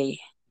right way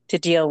to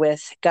deal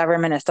with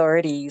government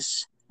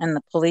authorities and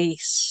the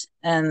police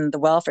and the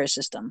welfare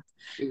system.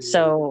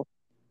 So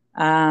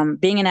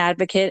being an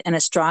advocate and a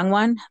strong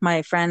one,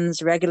 my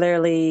friends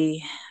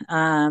regularly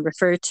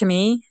refer to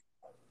me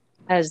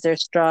as their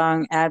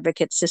strong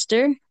advocate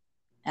sister.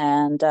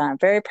 And I'm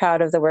very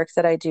proud of the work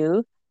that I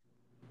do.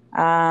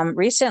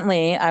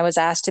 Recently, I was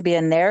asked to be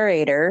a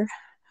narrator.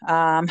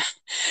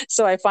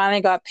 So I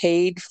finally got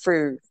paid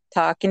for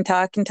talking.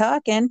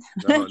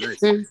 Oh,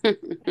 nice.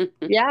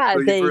 Yeah,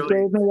 So they really,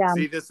 gave me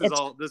see, this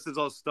is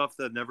all stuff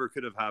that never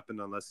could have happened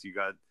unless you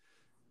got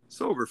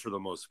sober for the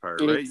most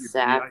part, right?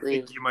 Exactly. I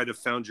think you might have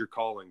found your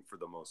calling for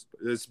the most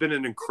part. It's been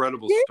an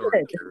incredible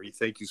story, Kerry.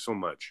 Thank you so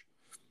much.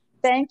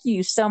 Thank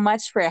you so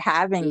much for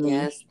having me.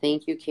 Yes,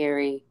 thank you,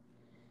 Kerry.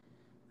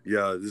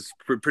 Yeah, this is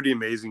pretty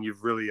amazing.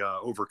 You've really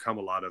overcome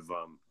a lot of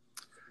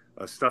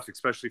stuff,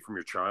 especially from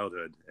your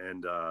childhood,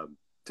 and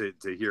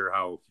to hear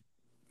how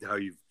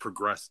you've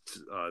progressed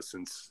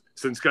since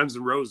Guns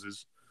N'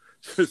 Roses,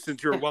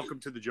 since you're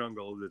Welcome to the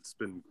Jungle. It's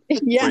been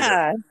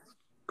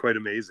quite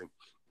amazing.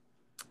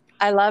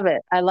 I love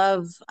it. I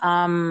love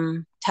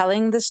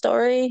telling the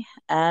story,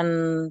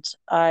 and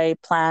I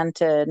plan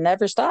to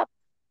never stop.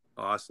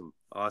 Awesome.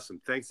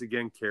 Thanks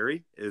again,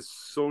 Kerry. It's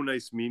so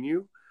nice meeting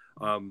you.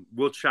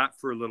 We'll chat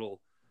for a little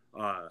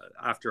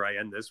after I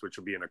end this, which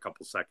will be in a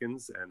couple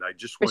seconds. And I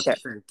just want to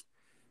thank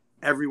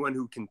everyone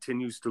who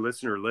continues to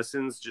listen or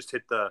listens. Just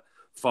hit the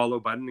follow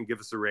button and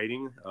give us a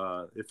rating.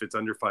 If it's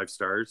under 5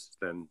 stars,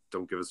 then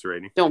don't give us a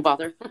rating. Don't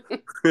bother.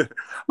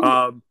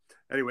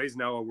 Anyways,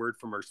 now a word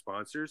from our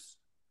sponsors.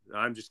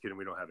 I'm just kidding.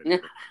 We don't have any.